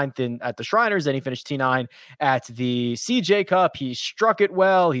 29th at the Shriners. Then he finished T9 at the CJ Cup. He struck it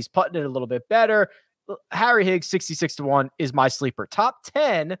well. He's putting it a little bit better. Harry Higgs, 66-1 is my sleeper. Top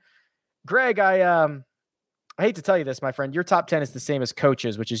 10. Greg, I hate to tell you this, my friend. Your top 10 is the same as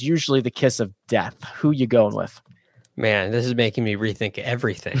Coach's, which is usually the kiss of death. Who you going with? Man, this is making me rethink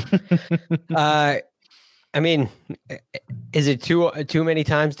everything. I mean, is it too many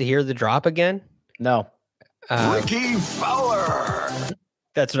times to hear the drop again? No. Ricky Fowler.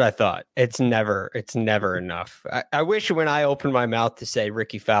 That's what I thought. It's never enough. I wish when I opened my mouth to say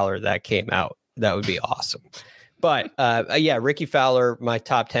Ricky Fowler, that came out. That would be awesome. But yeah, Ricky Fowler, my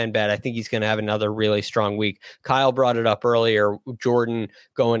top 10 bet. I think he's going to have another really strong week. Kyle brought it up earlier. Jordan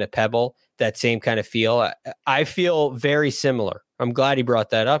going to Pebble, that same kind of feel. I feel very similar. I'm glad he brought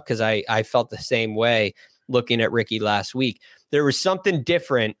that up because I felt the same way looking at Ricky last week. There was something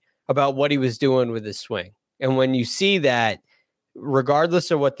different about what he was doing with his swing. And when you see that,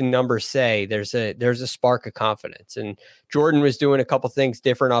 regardless of what the numbers say, there's a spark of confidence. And Jordan was doing a couple things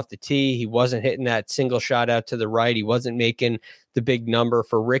different off the tee. He wasn't hitting that single shot out to the right. He wasn't making the big number.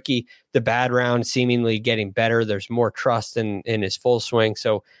 For Ricky, the bad round seemingly getting better. There's more trust in his full swing.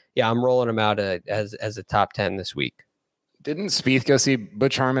 So yeah, I'm rolling him out as a top 10 this week. Didn't Spieth go see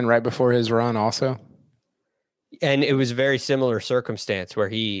Butch Harmon right before his run also? And it was a very similar circumstance where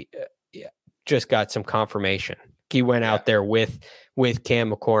he just got some confirmation. He went out there with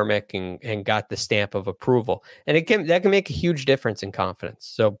Cam McCormick and got the stamp of approval, and that can make a huge difference in confidence.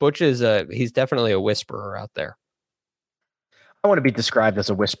 So Butch he's definitely a whisperer out there. I want to be described as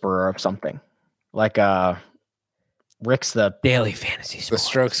a whisperer of something, like Rick's the daily fantasy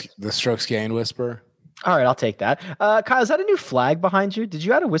sport. The strokes gained whisperer. All right, I'll take that. Kyle, is that a new flag behind you? Did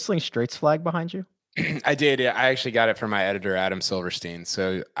you add a Whistling Straits flag behind you? I did. I actually got it from my editor, Adam Silverstein.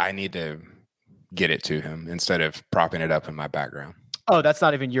 So I need to get it to him instead of propping it up in my background. Oh, that's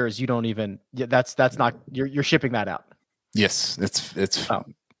not even yours. You don't even. That's not. You're shipping that out. Yes, it's. Oh.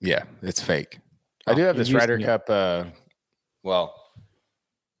 Yeah, it's fake. I do have this Ryder Cup. Well,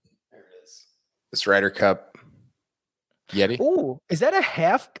 there it is. This Ryder Cup Yeti. Oh, is that a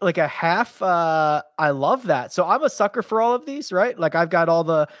half? Like a half? I love that. So I'm a sucker for all of these, right? Like I've got all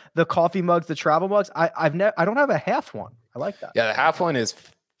the coffee mugs, the travel mugs. I don't have a half one. I like that. Yeah, the half one is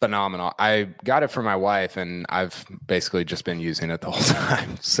phenomenal. I got it for my wife, and I've basically just been using it the whole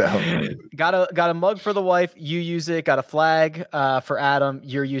time. So got a mug for the wife. You use it. Got a flag for Adam.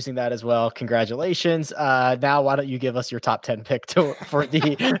 You're using that as well. Congratulations. Now, why don't you give us your top 10 pick for the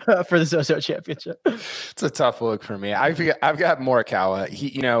ZOZO Championship? It's a tough look for me. I've got Morikawa.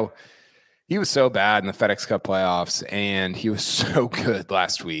 He was so bad in the FedEx Cup playoffs, and he was so good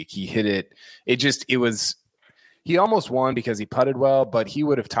last week. He hit it. He almost won because he putted well, but he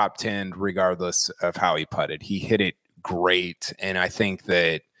would have top 10 regardless of how he putted. He hit it great. And I think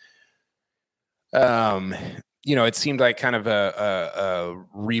that, it seemed like kind of a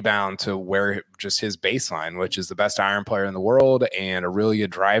rebound to where just his baseline, which is the best iron player in the world and a really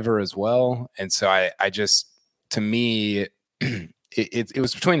good driver as well. And so I just, to me, it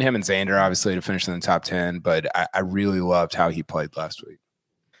was between him and Xander, obviously, to finish in the top 10, but I really loved how he played last week.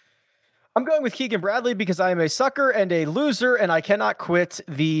 I'm going with Keegan Bradley because I am a sucker and a loser, and I cannot quit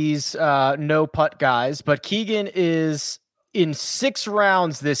these no putt guys. But Keegan is in 6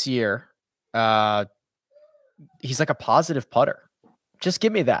 rounds this year. He's like a positive putter. Just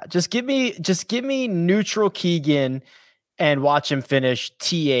give me that. Just give me neutral Keegan and watch him finish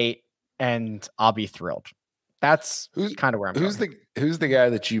T8, and I'll be thrilled. That's kind of where I'm going. Who's the guy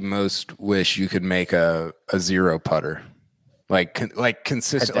that you most wish you could make a zero putter? Like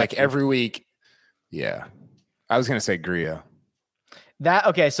consistent, like every week. Yeah. I was going to say Grillo.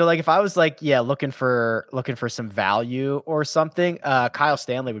 Okay. So like, if I was like, looking for some value or something, Kyle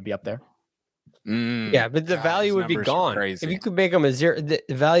Stanley would be up there. Yeah. But the value would be gone. If you could make him a zero, the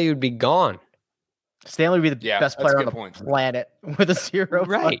value would be gone. Stanley would be the best player on the planet with a zero.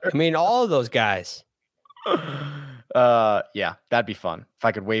 Right. Putter. I mean, all of those guys. Yeah, that'd be fun if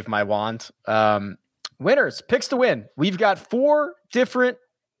I could wave my wand. Winners, picks to win. We've got 4 different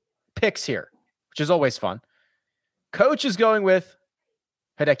picks here, which is always fun. Coach is going with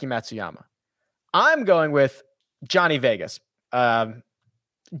Hideki Matsuyama. I'm going with Johnny Vegas.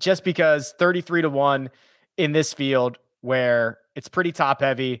 Just because 33-1 in this field where it's pretty top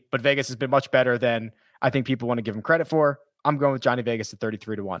heavy, but Vegas has been much better than I think people want to give him credit for. I'm going with Johnny Vegas at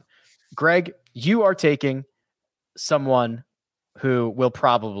 33-1. Greg, you are taking someone who will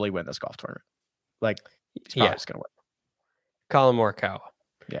probably win this golf tournament. Like, he's probably just going to win. Colin Morikawa.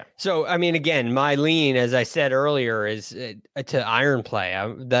 Yeah. So, I mean, again, my lean, as I said earlier, is to iron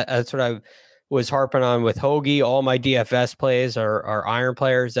play. That's what I was harping on with Hoagie. All my DFS plays are iron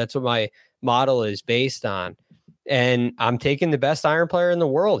players. That's what my model is based on. And I'm taking the best iron player in the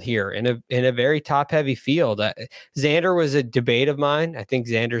world here in a very top heavy field. Xander was a debate of mine. I think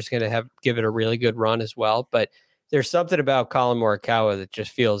Xander's going to give it a really good run as well. But there's something about Colin Morikawa that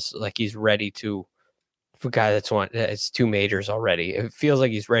just feels like he's ready to, for a guy it's 2 majors already. It feels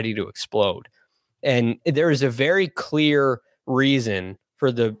like he's ready to explode. And there is a very clear reason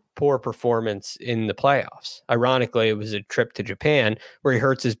for the poor performance in the playoffs. Ironically, it was a trip to Japan where he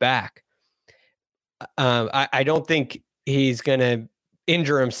hurts his back. I don't think he's going to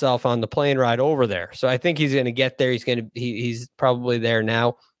injure himself on the plane ride over there. So I think he's going to get there. He's probably there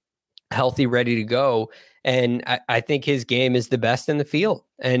now, healthy, ready to go. And I think his game is the best in the field.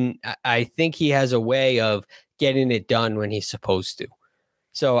 And I think he has a way of getting it done when he's supposed to.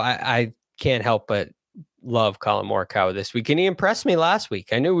 So I can't help but love Colin Morikawa this week. And he impressed me last week.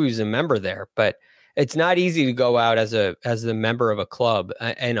 I knew he was a member there, but it's not easy to go out as the member of a club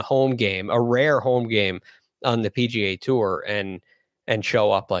and a home game, a rare home game on the PGA Tour and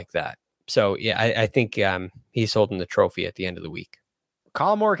show up like that. So yeah, I think he's holding the trophy at the end of the week.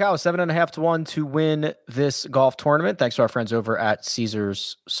 Colin Morikawa, 7.5 to 1 to win this golf tournament. Thanks to our friends over at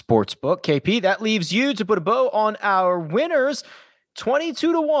Caesars Sportsbook. KP, that leaves you to put a bow on our winners.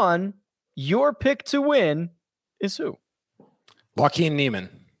 22 to 1. Your pick to win is who? Joaquin Niemann.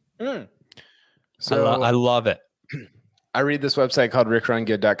 So I love it. I read this website called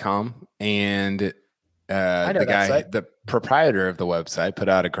rickrungood.com, and the proprietor of the website put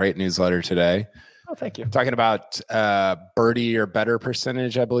out a great newsletter today. Oh, thank you. Talking about birdie or better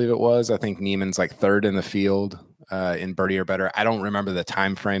percentage, I believe it was. I think Niemann's like third in the field in birdie or better. I don't remember the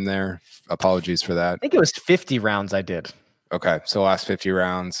time frame there. Apologies for that. I think it was 50 rounds I did. Okay, so last 50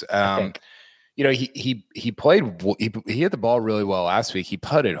 rounds. You know, he hit the ball really well last week. He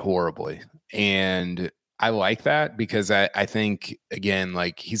putted horribly, and I like that because I think, again,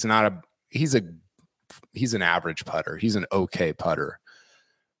 like he's an average putter. He's an okay putter,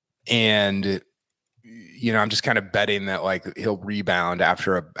 and you know, I'm just kind of betting that like he'll rebound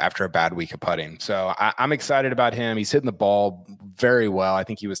after a bad week of putting. So I'm excited about him. He's hitting the ball very well. I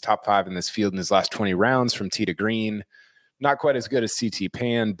think he was top 5 in this field in his last 20 rounds from tee to green. Not quite as good as CT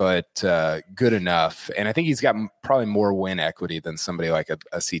Pan, but good enough. And I think he's got probably more win equity than somebody like a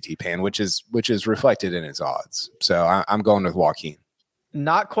CT Pan, which is reflected in his odds. So I'm going with Joaquin.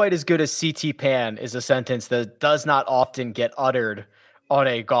 Not quite as good as CT Pan is a sentence that does not often get uttered on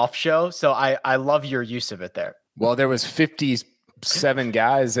a golf show. So I love your use of it there. Well, there was 57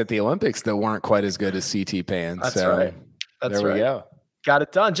 guys at the Olympics that weren't quite as good as CT Pan. That's so right. There we go. Got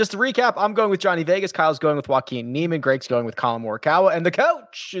it done. Just to recap, I'm going with Johnny Vegas. Kyle's going with Joaquin Niemann. Greg's going with Colin Morikawa. And the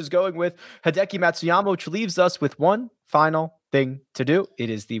coach is going with Hideki Matsuyama, which leaves us with one final thing to do.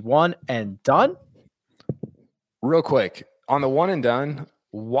 It is the one and done. Real quick, on the one and done,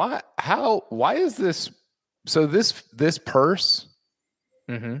 why is this? So this purse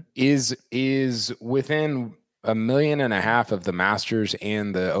is within $1.5 million of the Masters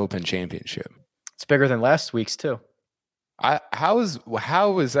and the Open Championship. It's bigger than last week's too. How is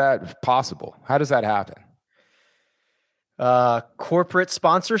that possible? How does that happen? Corporate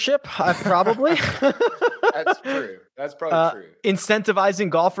sponsorship, probably. That's true. That's probably true. Incentivizing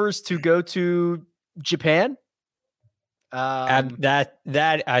golfers to go to Japan.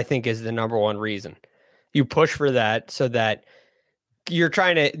 That I think is the number one reason. You push for that so that you're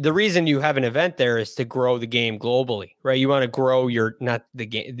trying to. The reason you have an event there is to grow the game globally, right? You want to grow you want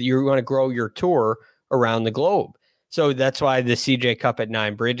to grow your tour around the globe. So that's why the CJ Cup at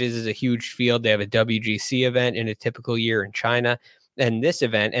 9 Bridges is a huge field. They have a WGC event in a typical year in China and this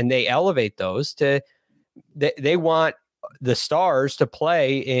event, and they elevate those to, they want the stars to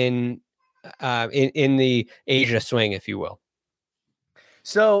play in the Asia swing, if you will.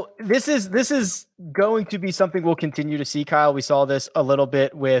 So this is going to be something we'll continue to see, Kyle. We saw this a little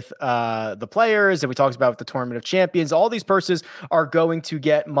bit with the players that we talked about with the Tournament of Champions. All these purses are going to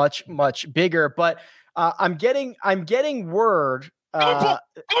get much, much bigger, but I'm getting word. I'm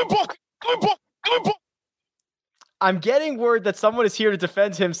getting word that someone is here to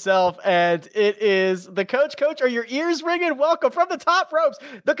defend himself, and it is the coach. Coach, are your ears ringing? Welcome from the top ropes,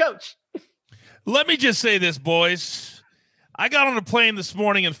 the coach. Let me just say this, boys. I got on a plane this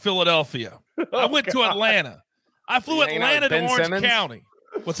morning in Philadelphia. I went to Atlanta. I flew Atlanta to Orange County.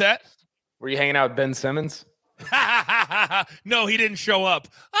 What's that? Were you hanging out with Ben Simmons? No, he didn't show up.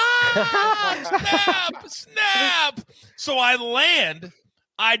 Snap. So I land,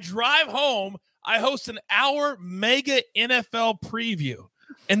 I drive home, I host an hour mega NFL preview.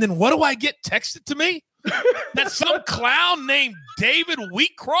 And then what do I get texted to me? That some clown named David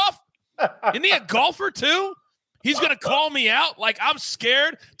Wheatcroft Isn't he a golfer too? He's going to call me out like I'm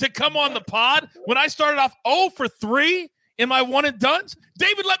scared to come on the pod when I started off 0 for 3 in my one and dones.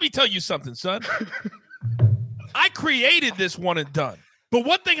 David, let me tell you something, son. I created this one and done. But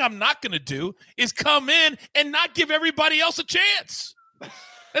one thing I'm not going to do is come in and not give everybody else a chance.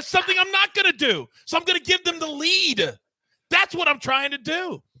 That's something I'm not going to do. So I'm going to give them the lead. That's what I'm trying to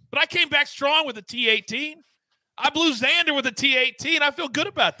do. But I came back strong with a T18. I blew Xander with a T18. I feel good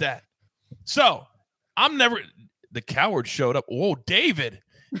about that. So the coward showed up. Whoa, David.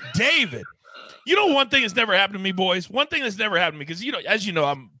 You know one thing that's never happened to me, boys? One thing that's never happened to me, because, as you know,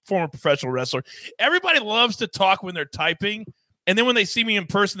 I'm a former professional wrestler. Everybody loves to talk when they're typing, and then when they see me in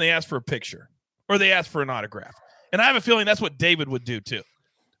person, they ask for a picture or they ask for an autograph. And I have a feeling that's what David would do too.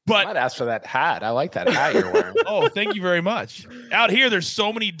 But I might ask for that hat. I like that hat you're wearing. Oh, thank you very much. Out here, there's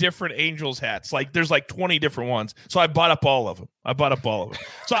so many different Angels hats. Like, there's like 20 different ones. So I bought up all of them.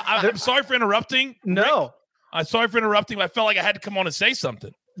 So I'm sorry for interrupting. No. Rick. I'm sorry for interrupting, but I felt like I had to come on and say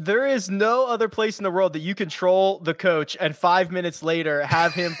something. There is no other place in the world that you can troll the coach and 5 minutes later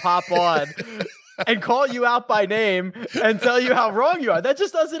have him pop on and call you out by name and tell you how wrong you are. That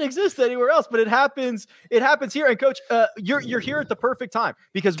just doesn't exist anywhere else, but it happens here. And coach, you're here at the perfect time,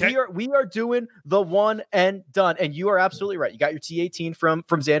 because we are doing the one and done. And you are absolutely right. You got your T18 from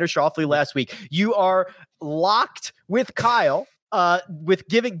Xander Schauffele last week. You are locked with Kyle. With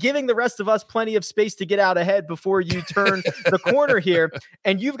giving the rest of us plenty of space to get out ahead before you turn the corner here.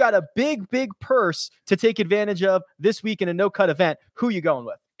 And you've got a big purse to take advantage of this week in a no-cut event. Who you going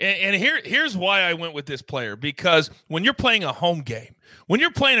with? And here's why I went with this player, because when you're playing a home game, when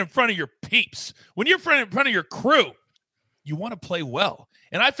you're playing in front of your peeps, when you're in front of your crew, you want to play well.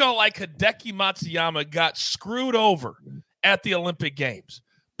 And I felt like Hideki Matsuyama got screwed over at the Olympic Games.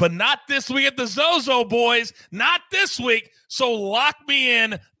 But not this week at the ZOZO, boys. Not this week. So lock me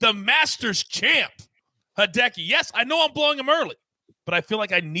in, the Masters champ, Hideki. Yes, I know I'm blowing him early, but I feel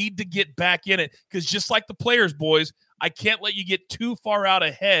like I need to get back in it, because just like the players, boys, I can't let you get too far out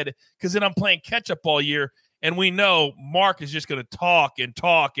ahead, because then I'm playing catch-up all year, and we know Mark is just going to talk and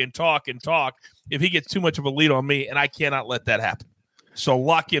talk and talk and talk if he gets too much of a lead on me, and I cannot let that happen. So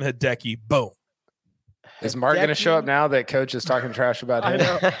lock in Hideki. Boom. Is Mark going to show up now that coach is talking trash about him?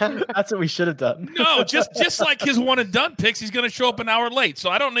 I know. That's what we should have done. No, just like his one and done picks, he's going to show up an hour late. So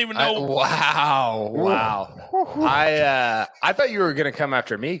I don't even know. Wow. I thought you were going to come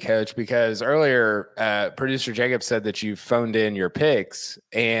after me, coach, because earlier producer Jacob said that you phoned in your picks,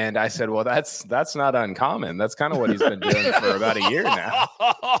 and I said, well, that's not uncommon. That's kind of what he's been doing for about a year now.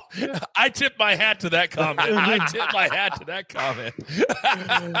 I tip my hat to that comment.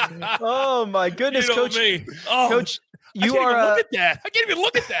 Oh my goodness, Coach. Coach, you are look at that. I can't even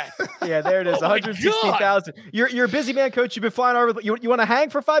look at that. Yeah, there it is. 160,000. You're a busy man, Coach. You've been flying over. You want to hang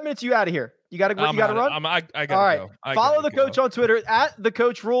for 5 minutes? You out of here. You got to run. I gotta All right. go. Follow the coach on Twitter at the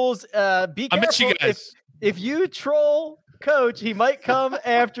Coach Rules. Be careful. I miss you guys. If you troll Coach, he might come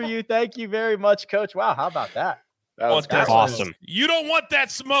after you. Thank you very much, Coach. Wow, how about that? That was awesome. You don't want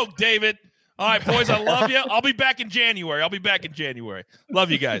that smoke, David. All right, boys, I love you. I'll be back in January. Love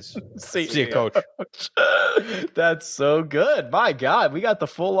you guys. See you, Coach. That's so good. My God, we got the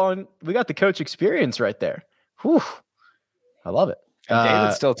coach experience right there. Whew. I love it. And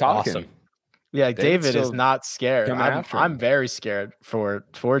David's still talking. Awesome. Yeah, David is not scared. I'm very scared for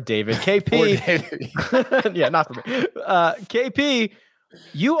David. KP. Yeah, not for me. KP,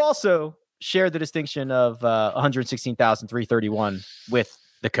 you also shared the distinction of 116,331 with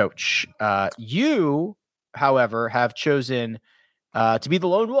the coach. You, however, have chosen to be the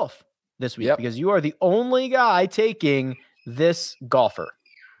lone wolf this week because you are the only guy taking this golfer.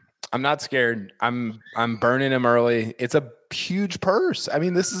 I'm not scared. I'm burning him early. It's a huge purse. I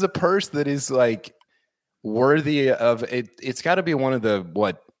mean, this is a purse that is like worthy of it. It's got to be one of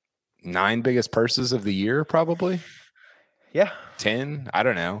the 9 biggest purses of the year, probably. Yeah, 10. I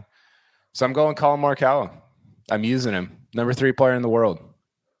don't know. So I'm going Colin Morikawa. I'm using him. Number 3 player in the world.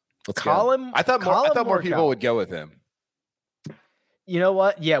 Let's go. I thought more people would go with him. You know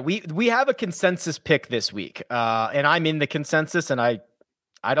what? Yeah, we have a consensus pick this week, and I'm in the consensus, and I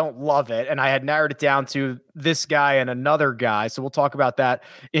don't love it, and I had narrowed it down to this guy and another guy. So we'll talk about that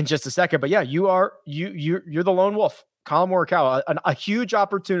in just a second. But yeah, you're the lone wolf, Colin Morikawa, a huge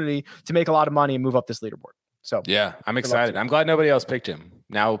opportunity to make a lot of money and move up this leaderboard. So yeah, I'm excited. I'm glad nobody else picked him.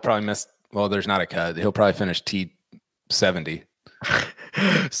 Now we'll probably miss. Well, there's not a cut. He'll probably finish T70.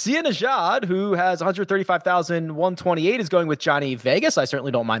 Sia Najad, who has 135,128, is going with Johnny Vegas. I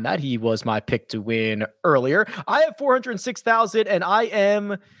certainly don't mind that. He was my pick to win earlier. I have 406,000, and I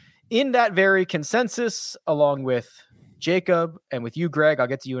am in that very consensus along with Jacob, and with you, Greg. I'll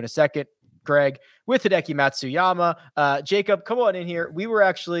get to you in a second. Greg, with Hideki Matsuyama. Jacob, come on in here. We were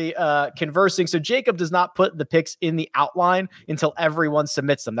actually conversing. So Jacob does not put the picks in the outline until everyone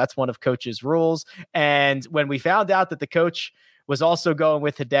submits them. That's one of Coach's rules. And when we found out that the coach was also going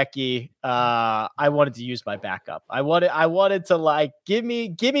with Hideki, I wanted to use my backup. I wanted to like give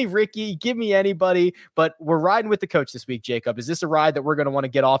me Ricky, give me anybody, but we're riding with the coach this week, Jacob. Is this a ride that we're going to want to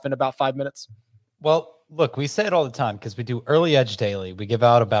get off in about 5 minutes? Well, look, we say it all the time because we do early edge daily. We give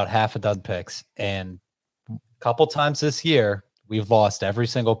out about half a dozen picks, and a couple times this year, we've lost every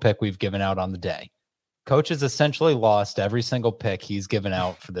single pick we've given out on the day. Coach has essentially lost every single pick he's given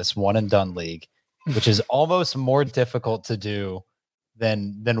out for this one and done league, which is almost more difficult to do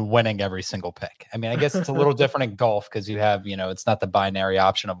than winning every single pick. I mean, I guess it's a little different in golf because you have, it's not the binary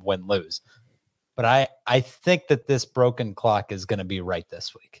option of win lose. But I think that this broken clock is going to be right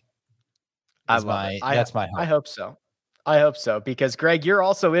this week. That's my hope. I hope so. I hope so, because Greg, you're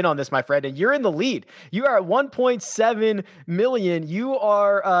also in on this, my friend, and you're in the lead. You are at 1.7 million. You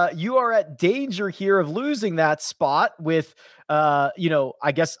are at danger here of losing that spot with, I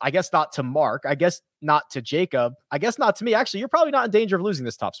guess not to Mark. I guess not to Jacob. I guess not to me. Actually, you're probably not in danger of losing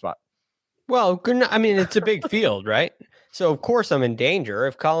this top spot. Well, I mean, it's a big field, right? So of course I'm in danger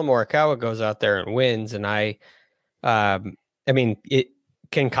if Colin Morikawa goes out there and wins, and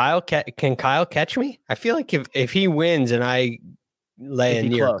Can Kyle catch me? I feel like if he wins and I lay a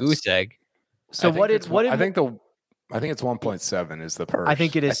near goose egg. So I think it's 1.7 is the purse. I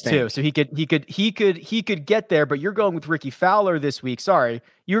think it is too. So he could get there, but you're going with Ricky Fowler this week. Sorry,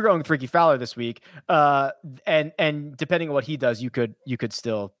 you're going with Ricky Fowler this week. And depending on what he does, you could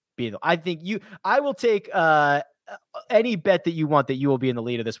still be. I will take any bet that you want that you will be in the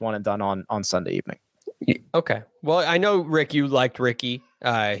lead of this one and done on Sunday evening. Okay. Well, I know Rick, you liked Ricky.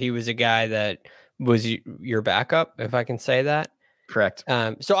 He was a guy that was your backup, if I can say that. Correct.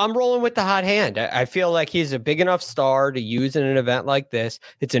 So I'm rolling with the hot hand. I feel like he's a big enough star to use in an event like this.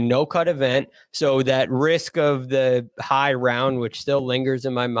 It's a no-cut event, so that risk of the high round, which still lingers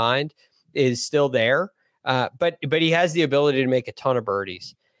in my mind, is still there. But he has the ability to make a ton of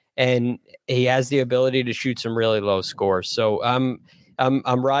birdies, and he has the ability to shoot some really low scores. So I'm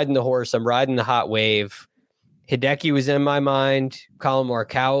riding the horse. I'm riding the hot wave. Hideki was in my mind. Colin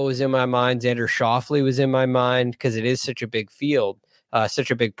Morikawa was in my mind. Xander Schauffele was in my mind because it is such a big field,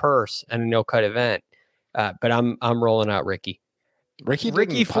 such a big purse, and a no-cut event. But I'm rolling out Ricky. Ricky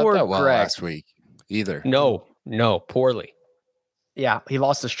didn't putt that well last week either. No, poorly. Yeah, he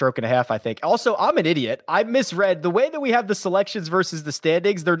lost a stroke and a half, I think. Also, I'm an idiot. I misread the way that we have the selections versus the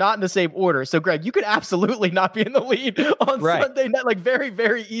standings. They're not in the same order. So, Greg, you could absolutely not be in the lead on Sunday night, like very,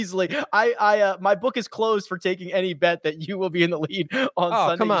 very easily. My book is closed for taking any bet that you will be in the lead on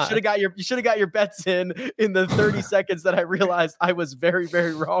Sunday. Come on. You should have got your bets in the 30 seconds that I realized I was very,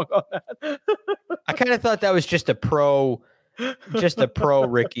 very wrong on that. I kind of thought that was just a pro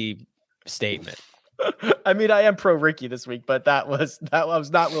Ricky statement. I mean, I am pro Ricky this week, but I was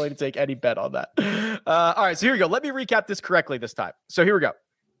not willing to take any bet on that. All right, so here we go. Let me recap this correctly this time. So here we go.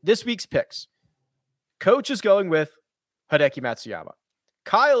 This week's picks. Coach is going with Hideki Matsuyama.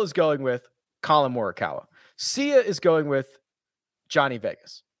 Kyle is going with Colin Morikawa. Sia is going with Johnny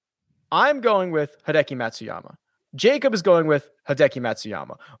Vegas. I'm going with Hideki Matsuyama. Jacob is going with Hideki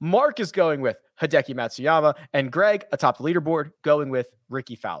Matsuyama. Mark is going with Hideki Matsuyama. And Greg, atop the leaderboard, going with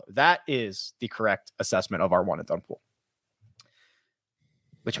Ricky Fowler. That is the correct assessment of our one and done pool.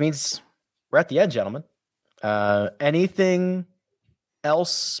 Which means we're at the end, gentlemen. Anything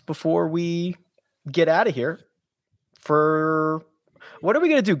else before we get out of here? What are we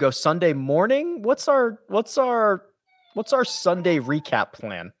going to do? Go Sunday morning? What's our Sunday recap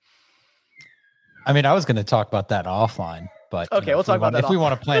plan? I mean, I was going to talk about that offline, but okay, we'll talk about that if we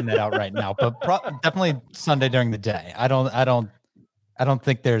want to plan that out right now. But definitely Sunday during the day. I don't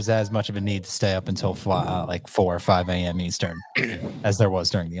think there's as much of a need to stay up until like 4 or 5 a.m. Eastern as there was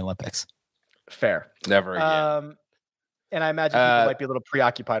during the Olympics. Fair, never again. And I imagine people might be a little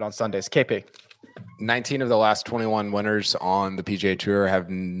preoccupied on Sundays. KP, 19 of the last 21 winners on the PGA Tour have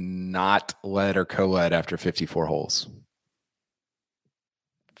not led or co-led after 54 holes.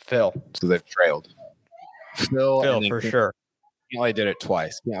 Phil. So they've trailed. Phil for sure. Cantlay did it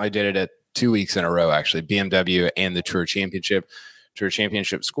twice. Cantlay did it 2 weeks in a row, actually. BMW and the Tour Championship. Tour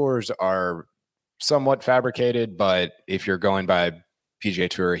Championship scores are somewhat fabricated, but if you're going by PGA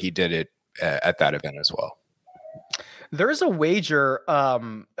Tour, he did it at that event as well. There is a wager.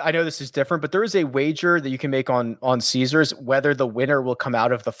 I know this is different, but there is a wager that you can make on Caesars whether the winner will come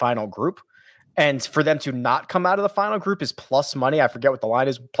out of the final group. And for them to not come out of the final group is plus money. I forget what the line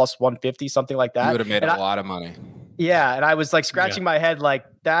is, plus 150, something like that. You would have made a lot of money. Yeah, and I was like scratching my head like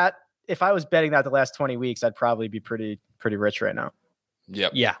that. If I was betting that the last 20 weeks, I'd probably be pretty rich right now.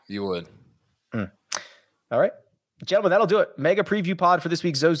 Yep. Yeah. You would. All right. Gentlemen, that'll do it. Mega preview pod for this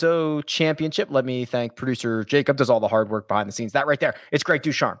week's ZOZO Championship. Let me thank producer Jacob, does all the hard work behind the scenes. That right there, it's Greg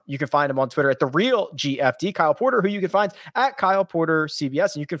Ducharme. You can find him on Twitter at @TheRealGFD. Kyle Porter, who you can find at Kyle Porter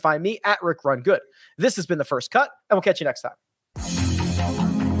CBS, and you can find me at Rick Run Good. This has been The First Cut, and we'll catch you next time.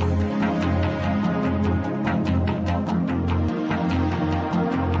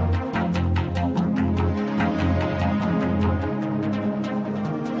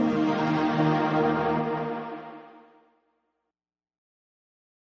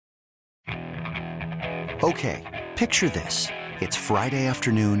 Okay, picture this. It's Friday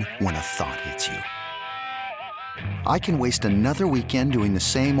afternoon when a thought hits you. I can waste another weekend doing the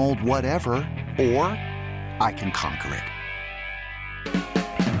same old whatever, or I can conquer it.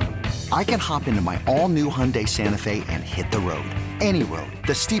 I can hop into my all-new Hyundai Santa Fe and hit the road. Any road.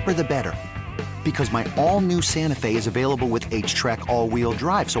 The steeper, the better. Because my all-new Santa Fe is available with H-Track all-wheel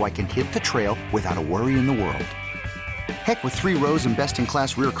drive, so I can hit the trail without a worry in the world. Heck, with 3 rows and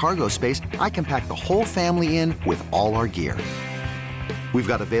best-in-class rear cargo space, I can pack the whole family in with all our gear. We've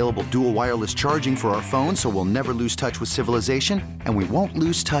got available dual wireless charging for our phones, so we'll never lose touch with civilization, and we won't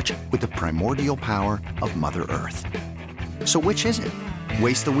lose touch with the primordial power of Mother Earth. So which is it?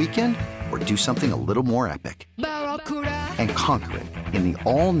 Waste the weekend or do something a little more epic? And conquer it in the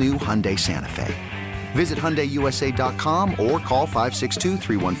all-new Hyundai Santa Fe. Visit HyundaiUSA.com or call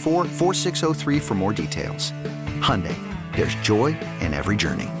 562-314-4603 for more details. Hyundai, there's joy in every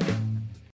journey.